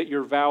recommit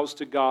your vows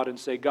to God and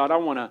say, God, I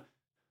want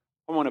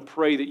to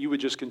pray that you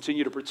would just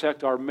continue to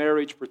protect our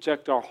marriage,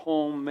 protect our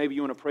home. Maybe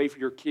you want to pray for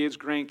your kids,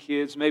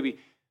 grandkids. Maybe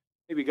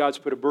God's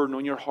put a burden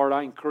on your heart.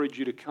 I encourage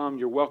you to come.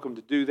 You're welcome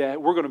to do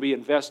that. We're going to be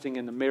investing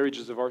in the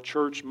marriages of our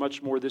church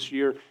much more this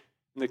year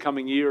in the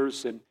coming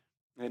years. And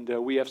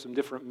we have some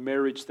different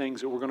marriage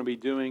things that we're going to be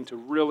doing to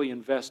really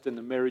invest in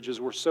the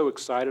marriages. We're so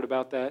excited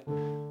about that.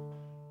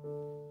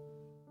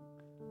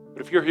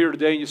 But if you're here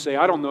today and you say,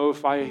 I don't know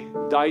if I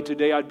died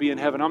today, I'd be in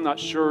heaven. I'm not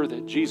sure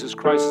that Jesus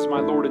Christ is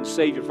my Lord and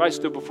Savior. If I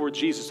stood before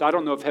Jesus, I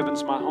don't know if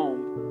heaven's my home.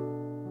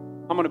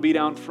 I'm going to be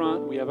down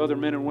front. We have other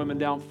men and women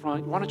down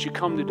front. Why don't you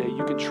come today?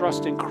 You can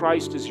trust in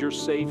Christ as your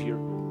Savior.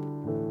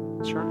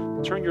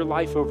 Turn your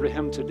life over to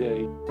Him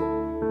today.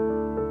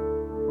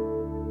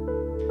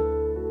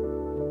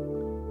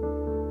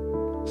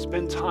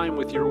 Spend time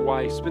with your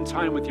wife. Spend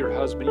time with your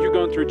husband. You're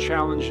going through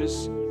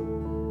challenges.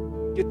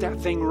 Get that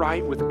thing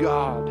right with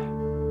God.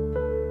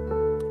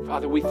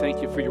 Father, we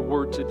thank you for your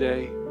word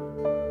today.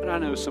 And I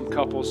know some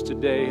couples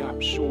today, I'm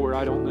sure,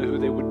 I don't know who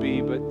they would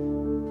be, but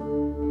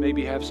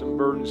maybe have some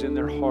burdens in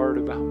their heart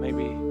about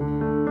maybe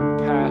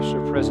past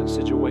or present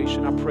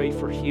situation. I pray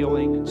for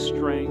healing and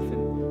strength,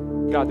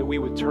 and God, that we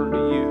would turn to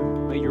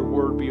you. May your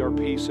word be our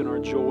peace and our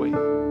joy.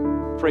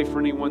 Pray for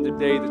anyone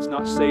today that's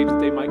not saved, that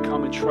they might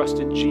come and trust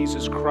in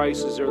Jesus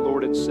Christ as their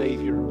Lord and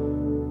Savior.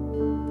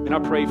 And I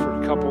pray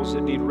for couples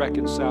that need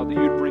reconciled, that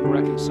you'd bring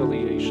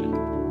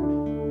reconciliation.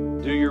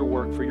 Do your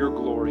work for your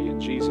glory in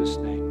Jesus'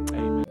 name.